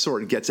of that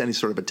sort gets any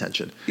sort of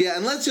attention. Yeah,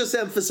 and let's just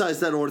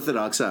emphasize that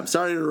Orthodox. I'm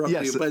sorry to interrupt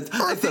you, but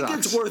Orthodox. I think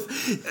it's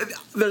worth...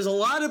 There's a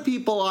lot of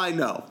people I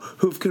know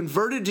who've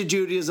converted to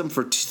Judaism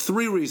for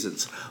 3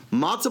 reasons.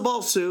 Matzo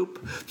ball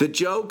soup, the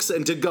jokes,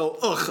 and to go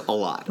ugh a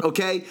lot,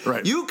 okay?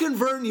 Right. You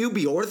convert and you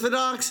be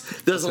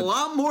Orthodox, there's a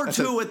lot more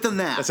to it than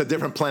that. That's a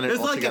different planet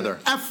altogether.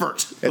 It's like an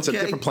effort. It's a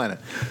different planet.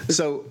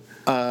 So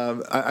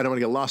I don't want to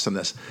get lost on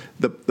this.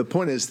 The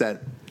point is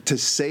that to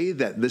say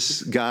that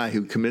this guy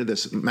who committed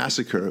this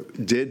massacre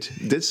did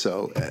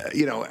so,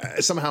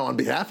 somehow on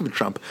behalf of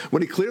Trump,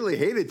 when he clearly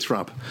hated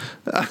Trump,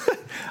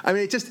 I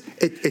mean,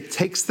 it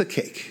takes the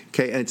cake,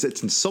 okay? And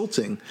it's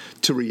insulting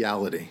to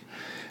reality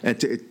and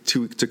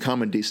to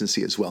common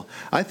decency as well.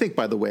 I think,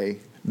 by the way,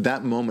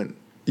 that moment,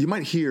 you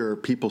might hear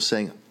people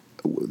saying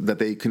that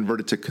they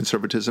converted to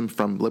conservatism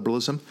from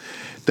liberalism,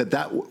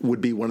 that would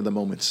be one of the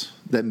moments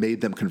that made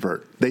them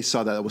convert. They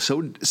saw that it was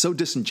so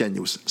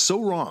disingenuous,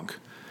 so wrong,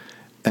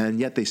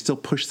 and yet they still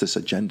push this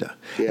agenda.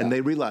 Yeah. And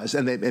they realized,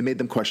 and it made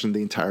them question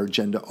the entire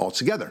agenda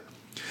altogether.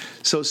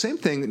 So same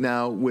thing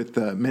now with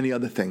many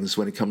other things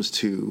when it comes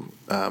to,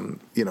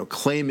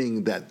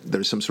 claiming that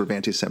there's some sort of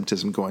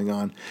anti-Semitism going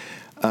on.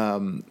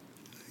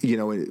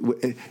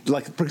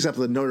 Like, for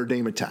example, the Notre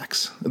Dame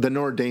attacks, the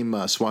Notre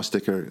Dame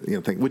swastika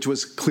thing, which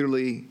was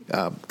clearly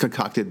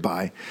concocted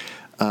by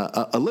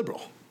a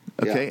liberal.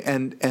 Okay, yeah.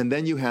 And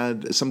then you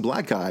had some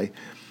black guy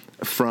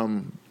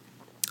from...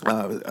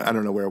 I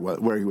don't know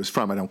where he was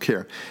from. I don't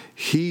care.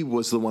 He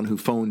was the one who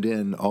phoned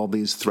in all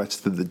these threats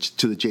to the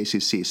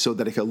JCC so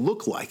that it could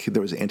look like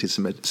there was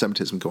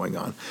anti-Semitism going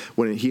on,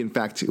 when he, in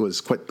fact,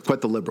 was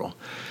quite the liberal.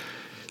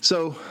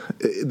 So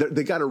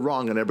they got it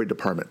wrong in every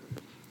department.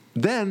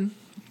 Then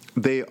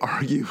they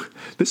argue.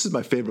 This is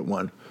my favorite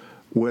one,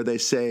 where they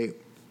say,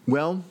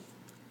 "Well,"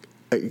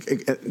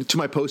 to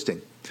my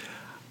posting,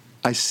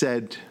 I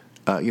said.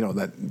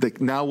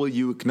 Now will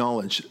you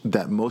acknowledge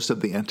that most of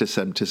the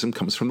anti-Semitism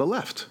comes from the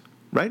left,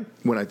 right?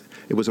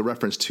 It was a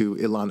reference to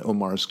Ilhan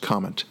Omar's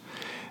comment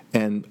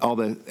and all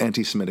the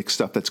anti-Semitic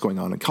stuff that's going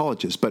on in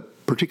colleges,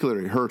 but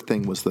particularly her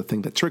thing was the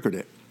thing that triggered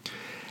it.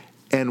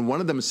 And one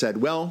of them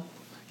said, well,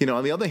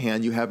 on the other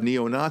hand, you have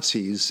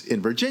neo-Nazis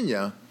in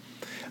Virginia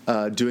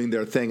doing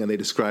their thing, and they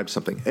described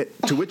something.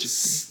 To which...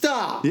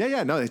 Stop!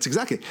 Yeah, no, it's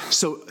exactly.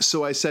 So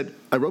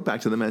I wrote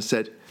back to them and I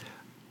said,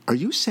 are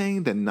you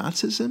saying that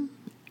Nazism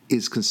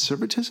is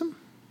conservatism?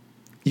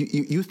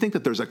 You think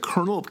that there's a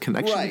kernel of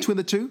connection between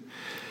the two?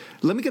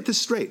 Let me get this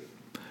straight.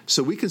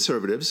 So we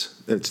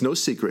conservatives, it's no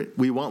secret,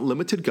 we want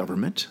limited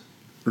government,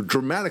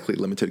 dramatically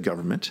limited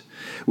government.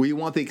 We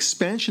want the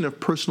expansion of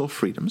personal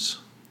freedoms,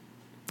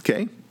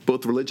 okay,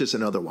 both religious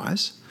and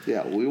otherwise.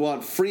 Yeah, we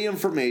want free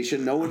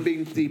information, no one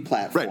being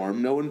deplatformed,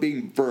 no one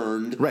being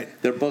burned,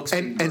 right. Their books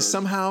being burned. And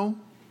somehow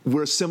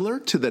we're similar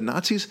to the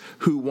Nazis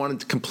who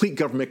wanted complete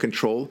government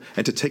control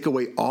and to take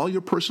away all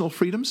your personal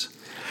freedoms.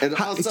 And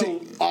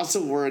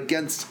also we're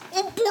against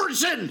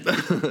abortion.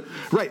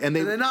 Right. And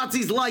the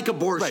Nazis like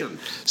abortion. Right.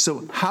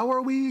 So how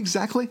are we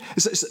exactly?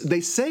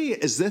 They say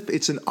as if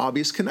it's an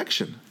obvious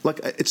connection.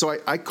 So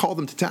I called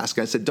them to task.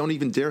 I said, don't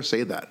even dare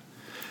say that.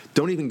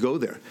 Don't even go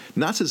there.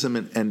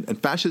 Nazism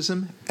and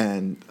fascism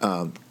and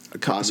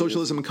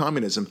socialism and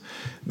communism,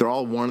 they're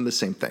all one and the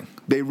same thing.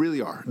 They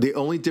really are. The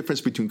only difference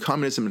between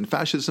communism and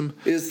fascism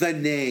is the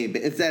name.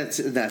 That's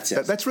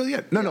it. That's really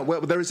it. No.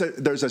 Well, there's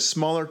a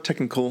smaller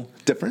technical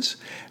difference,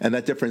 and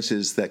that difference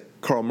is that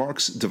Karl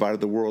Marx divided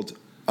the world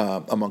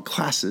among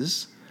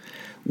classes,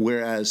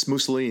 whereas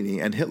Mussolini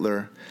and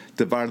Hitler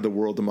divided the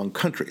world among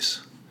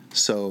countries.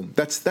 So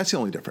that's the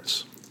only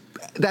difference.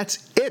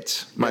 That's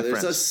it, my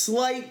friends. There's a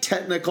slight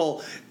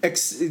technical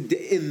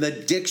in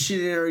the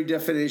dictionary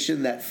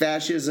definition that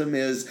fascism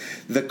is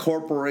the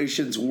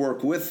corporations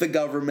work with the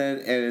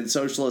government, and in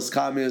socialist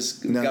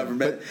communist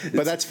government.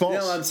 But that's false.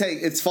 No, I'm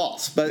saying it's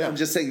false. But I'm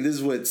just saying this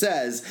is what it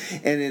says.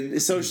 And in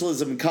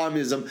socialism and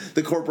communism,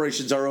 the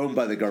corporations are owned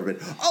by the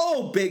government.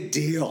 Oh, big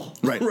deal.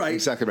 Right.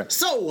 Exactly right.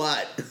 So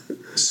what?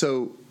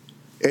 So,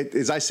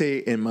 as I say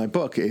in my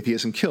book,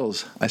 Atheism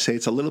Kills, I say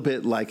it's a little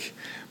bit like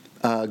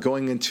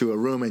going into a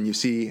room and you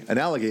see an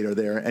alligator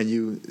there, and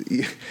you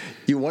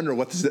wonder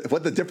what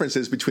the difference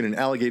is between an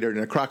alligator and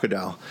a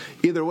crocodile.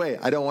 Either way,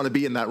 I don't want to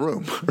be in that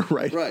room,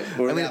 right? Right.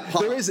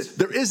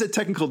 There is a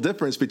technical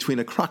difference between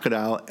a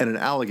crocodile and an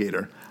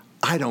alligator.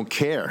 I don't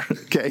care.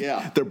 Okay.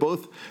 Yeah. They're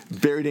both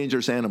very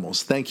dangerous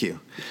animals. Thank you.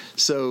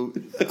 So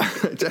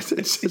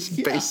it's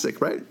just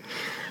basic, right?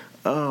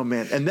 Oh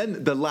man! And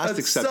then the last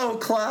exception. So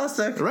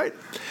classic, right?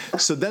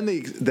 So then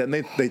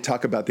they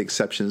talk about the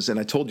exceptions, and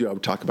I told you I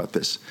would talk about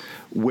this,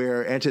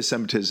 where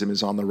anti-Semitism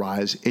is on the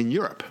rise in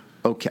Europe.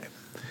 Okay,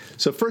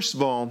 so first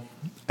of all,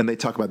 and they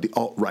talk about the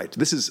alt-right.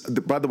 This is,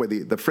 by the way,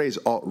 the phrase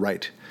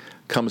alt-right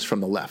comes from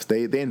the left.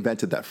 They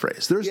invented that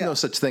phrase. There's no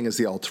such thing as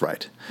the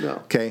alt-right. No.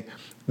 Okay.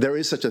 There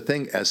is such a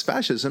thing as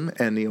fascism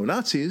and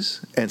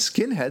neo-Nazis and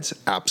skinheads,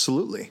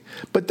 absolutely.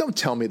 But don't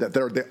tell me that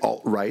they're the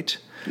alt-right.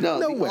 No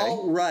way.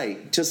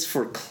 Alt-right, just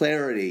for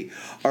clarity,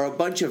 are a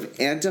bunch of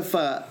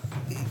Antifa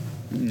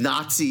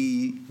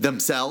Nazi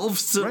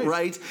themselves,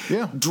 right?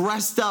 Yeah.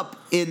 Dressed up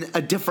in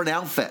a different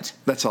outfit.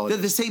 That's all. They're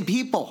the same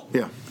people.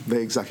 Yeah,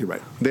 they're exactly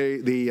right.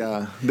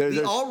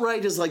 The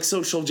alt-right is like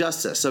social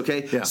justice,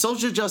 okay? Yeah.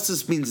 Social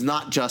justice means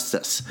not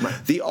justice.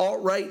 Right. The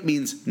alt-right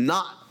means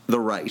not the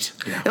right.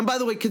 Yeah. And by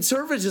the way,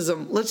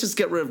 conservatism, let's just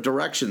get rid of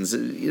directions.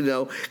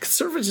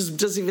 Conservatism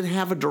doesn't even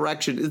have a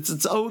direction. It's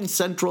its own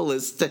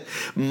centralist,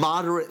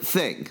 moderate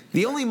thing.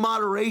 The only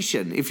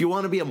moderation, if you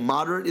want to be a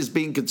moderate, is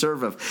being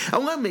conservative. I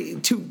want to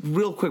make two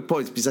real quick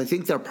points because I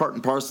think they're part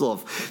and parcel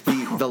of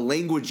the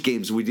language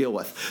games we deal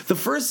with. The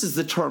first is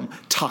the term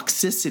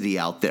toxicity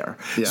out there.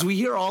 So we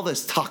hear all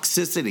this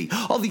toxicity,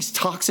 all these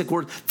toxic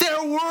words.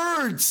 They're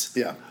words.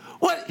 Yeah.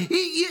 What?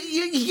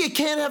 You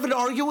can't have an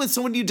argument with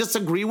someone you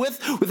disagree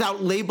with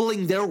without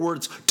labeling their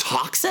words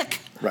toxic?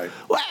 Right.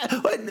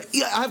 I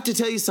have to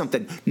tell you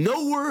something.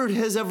 No word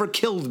has ever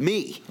killed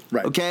me,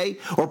 right? Okay?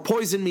 Or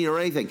poisoned me or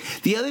anything.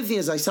 The other thing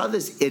is I saw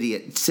this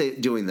idiot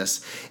doing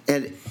this,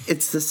 and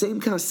it's the same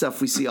kind of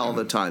stuff we see all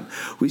the time.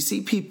 We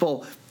see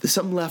people,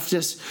 some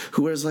leftist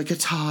who wears like a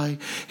tie,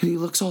 and he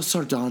looks all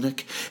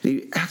sardonic, and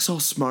he acts all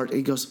smart, and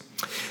he goes,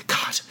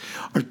 God,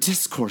 our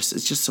discourse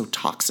is just so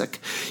toxic.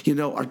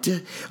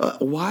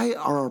 Why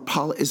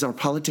is our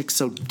politics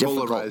so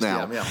difficult polarized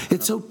now? Yeah.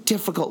 It's so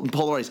difficult and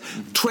polarized.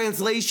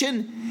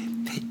 Translation,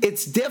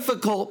 it's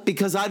difficult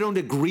because I don't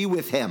agree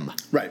with him.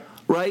 Right.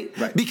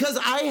 Because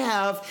I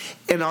have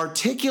an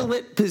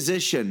articulate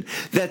position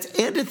that's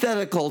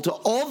antithetical to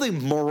all the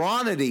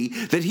morality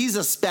that he's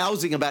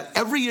espousing about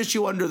every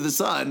issue under the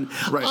sun.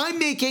 Right. I'm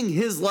making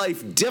his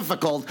life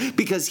difficult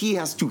because he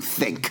has to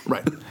think.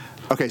 Right.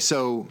 Okay,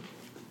 so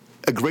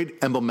a great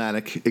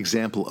emblematic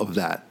example of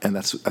that, and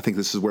I think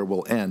this is where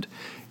we'll end,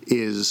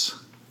 is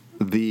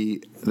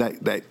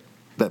that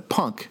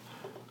punk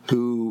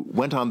who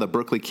went on the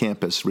Berkeley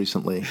campus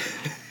recently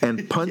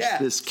and punched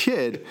this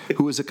kid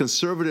who was a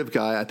conservative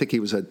guy. I think he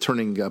was a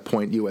Turning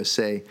Point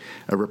USA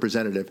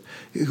representative,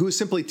 who was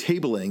simply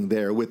tabling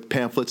there with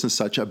pamphlets and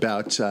such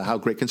about how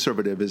great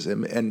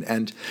conservatism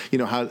and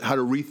how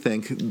to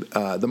rethink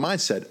the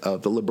mindset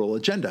of the liberal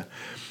agenda.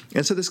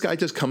 And so this guy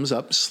just comes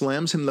up,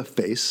 slams him in the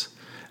face,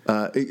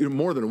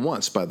 more than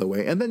once, by the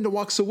way, and then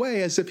walks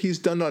away as if he's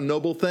done a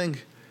noble thing.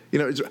 He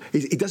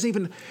doesn't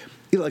even.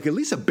 Like at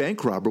least a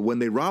bank robber, when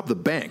they rob the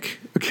bank,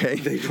 okay,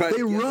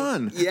 they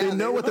run. Yeah, they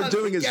know what they're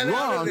doing is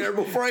wrong,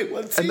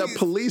 and the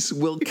police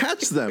will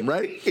catch them.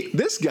 Right?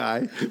 This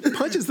guy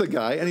punches the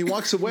guy, and he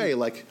walks away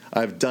like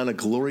I've done a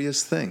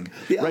glorious thing.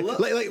 Yeah, right?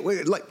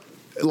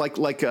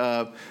 Like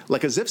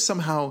as if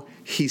somehow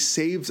he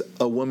saved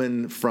a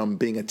woman from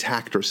being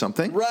attacked or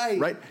something.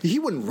 Right. He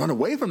wouldn't run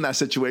away from that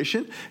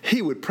situation.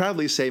 He would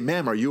proudly say,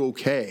 "Ma'am, are you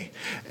okay?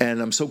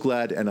 And I'm so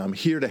glad, and I'm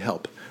here to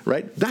help."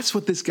 Right? That's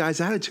what this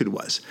guy's attitude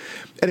was.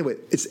 Anyway,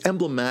 it's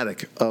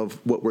emblematic of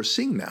what we're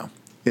seeing now.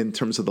 in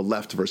terms of the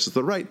left versus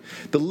the right.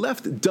 The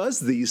left does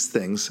these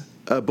things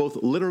both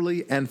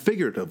literally and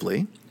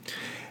figuratively.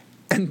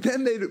 And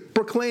then they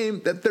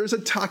proclaim that there's a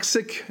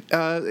toxic,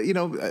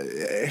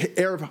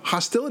 air of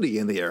hostility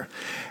in the air,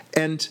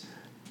 and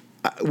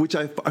which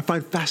I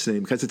find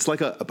fascinating because it's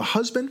like a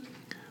husband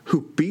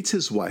who beats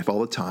his wife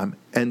all the time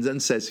and then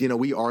says,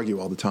 we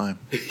argue all the time.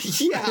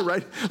 Yeah.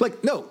 Right?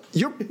 Like, no,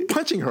 you're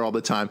punching her all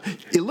the time.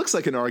 It looks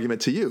like an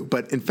argument to you,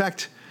 but in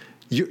fact,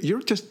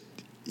 you're just...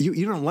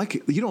 You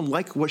don't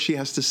like what she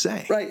has to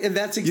say, right? And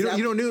that's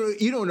exactly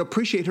you don't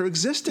appreciate her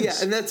existence.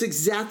 Yeah, and that's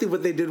exactly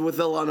what they did with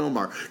Ilhan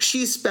Omar.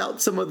 She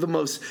spout some of the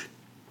most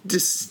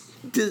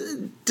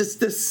disgusting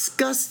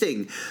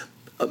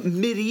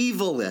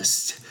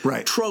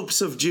medievalist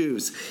tropes of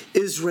Jews.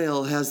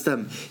 Israel has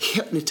them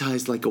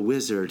hypnotized like a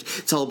wizard.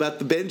 It's all about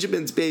the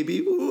Benjamins, baby.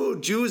 Ooh,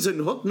 Jews and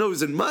hook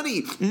nose and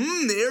money.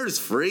 There's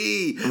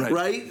free,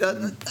 right?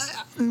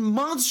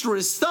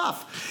 Monstrous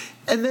stuff.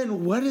 And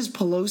then what does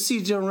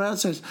Pelosi do around?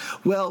 Says,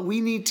 well,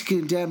 we need to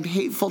condemn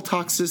hateful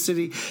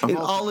toxicity in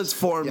all its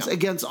forms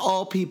against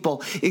all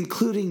people,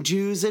 including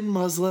Jews and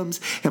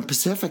Muslims and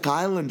Pacific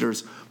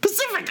Islanders.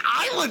 Pacific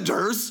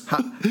Islanders,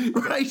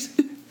 right?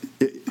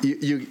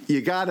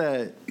 You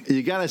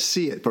gotta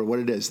see it for what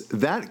it is.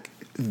 That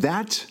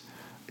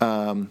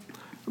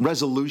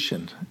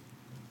resolution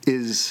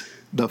is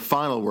the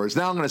final words.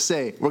 Now I'm going to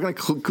say, we're going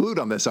to conclude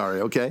on this, Ari,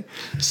 okay?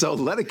 So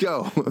let it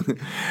go.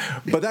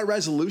 But that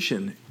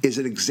resolution is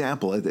an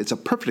example. It's a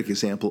perfect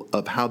example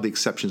of how the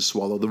exceptions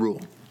swallow the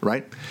rule,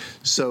 right?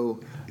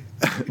 So,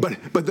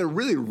 but they're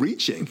really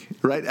reaching,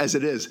 right, as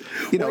it is.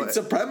 White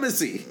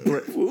supremacy.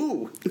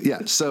 Ooh. Yeah,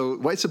 so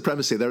white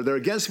supremacy. They're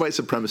against white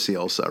supremacy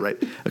also,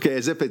 right? Okay,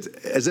 as if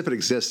it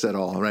exists at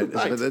all, right?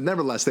 But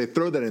nevertheless, they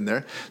throw that in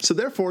there. So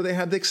therefore, they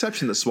have the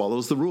exception that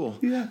swallows the rule.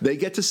 Yeah. They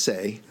get to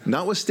say,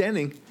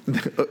 notwithstanding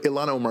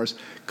Ilhan Omar's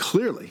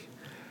clearly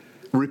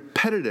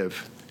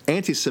repetitive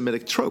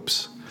anti-Semitic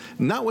tropes,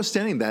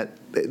 notwithstanding that,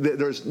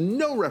 there's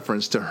no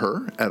reference to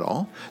her at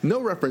all, no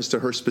reference to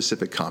her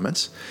specific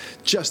comments,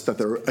 just that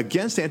they're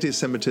against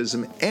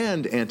anti-Semitism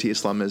and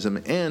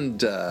anti-Islamism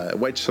and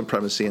white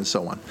supremacy and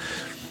so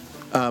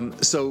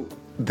on. So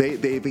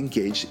they've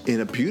engaged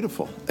in a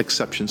beautiful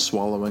exception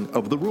swallowing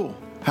of the rule,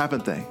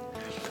 haven't they?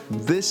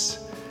 This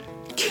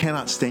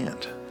cannot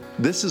stand.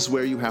 This is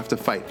where you have to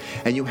fight,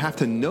 and you have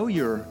to know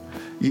you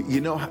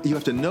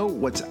have to know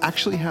what's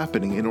actually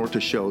happening in order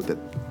to show that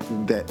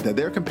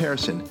their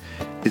comparison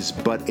is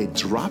but a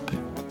drop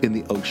in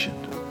the ocean.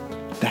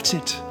 That's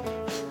it,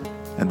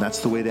 and that's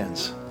the way it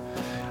ends.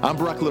 I'm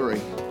Barak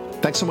Lurie.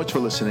 Thanks so much for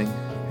listening,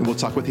 and we'll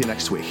talk with you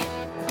next week.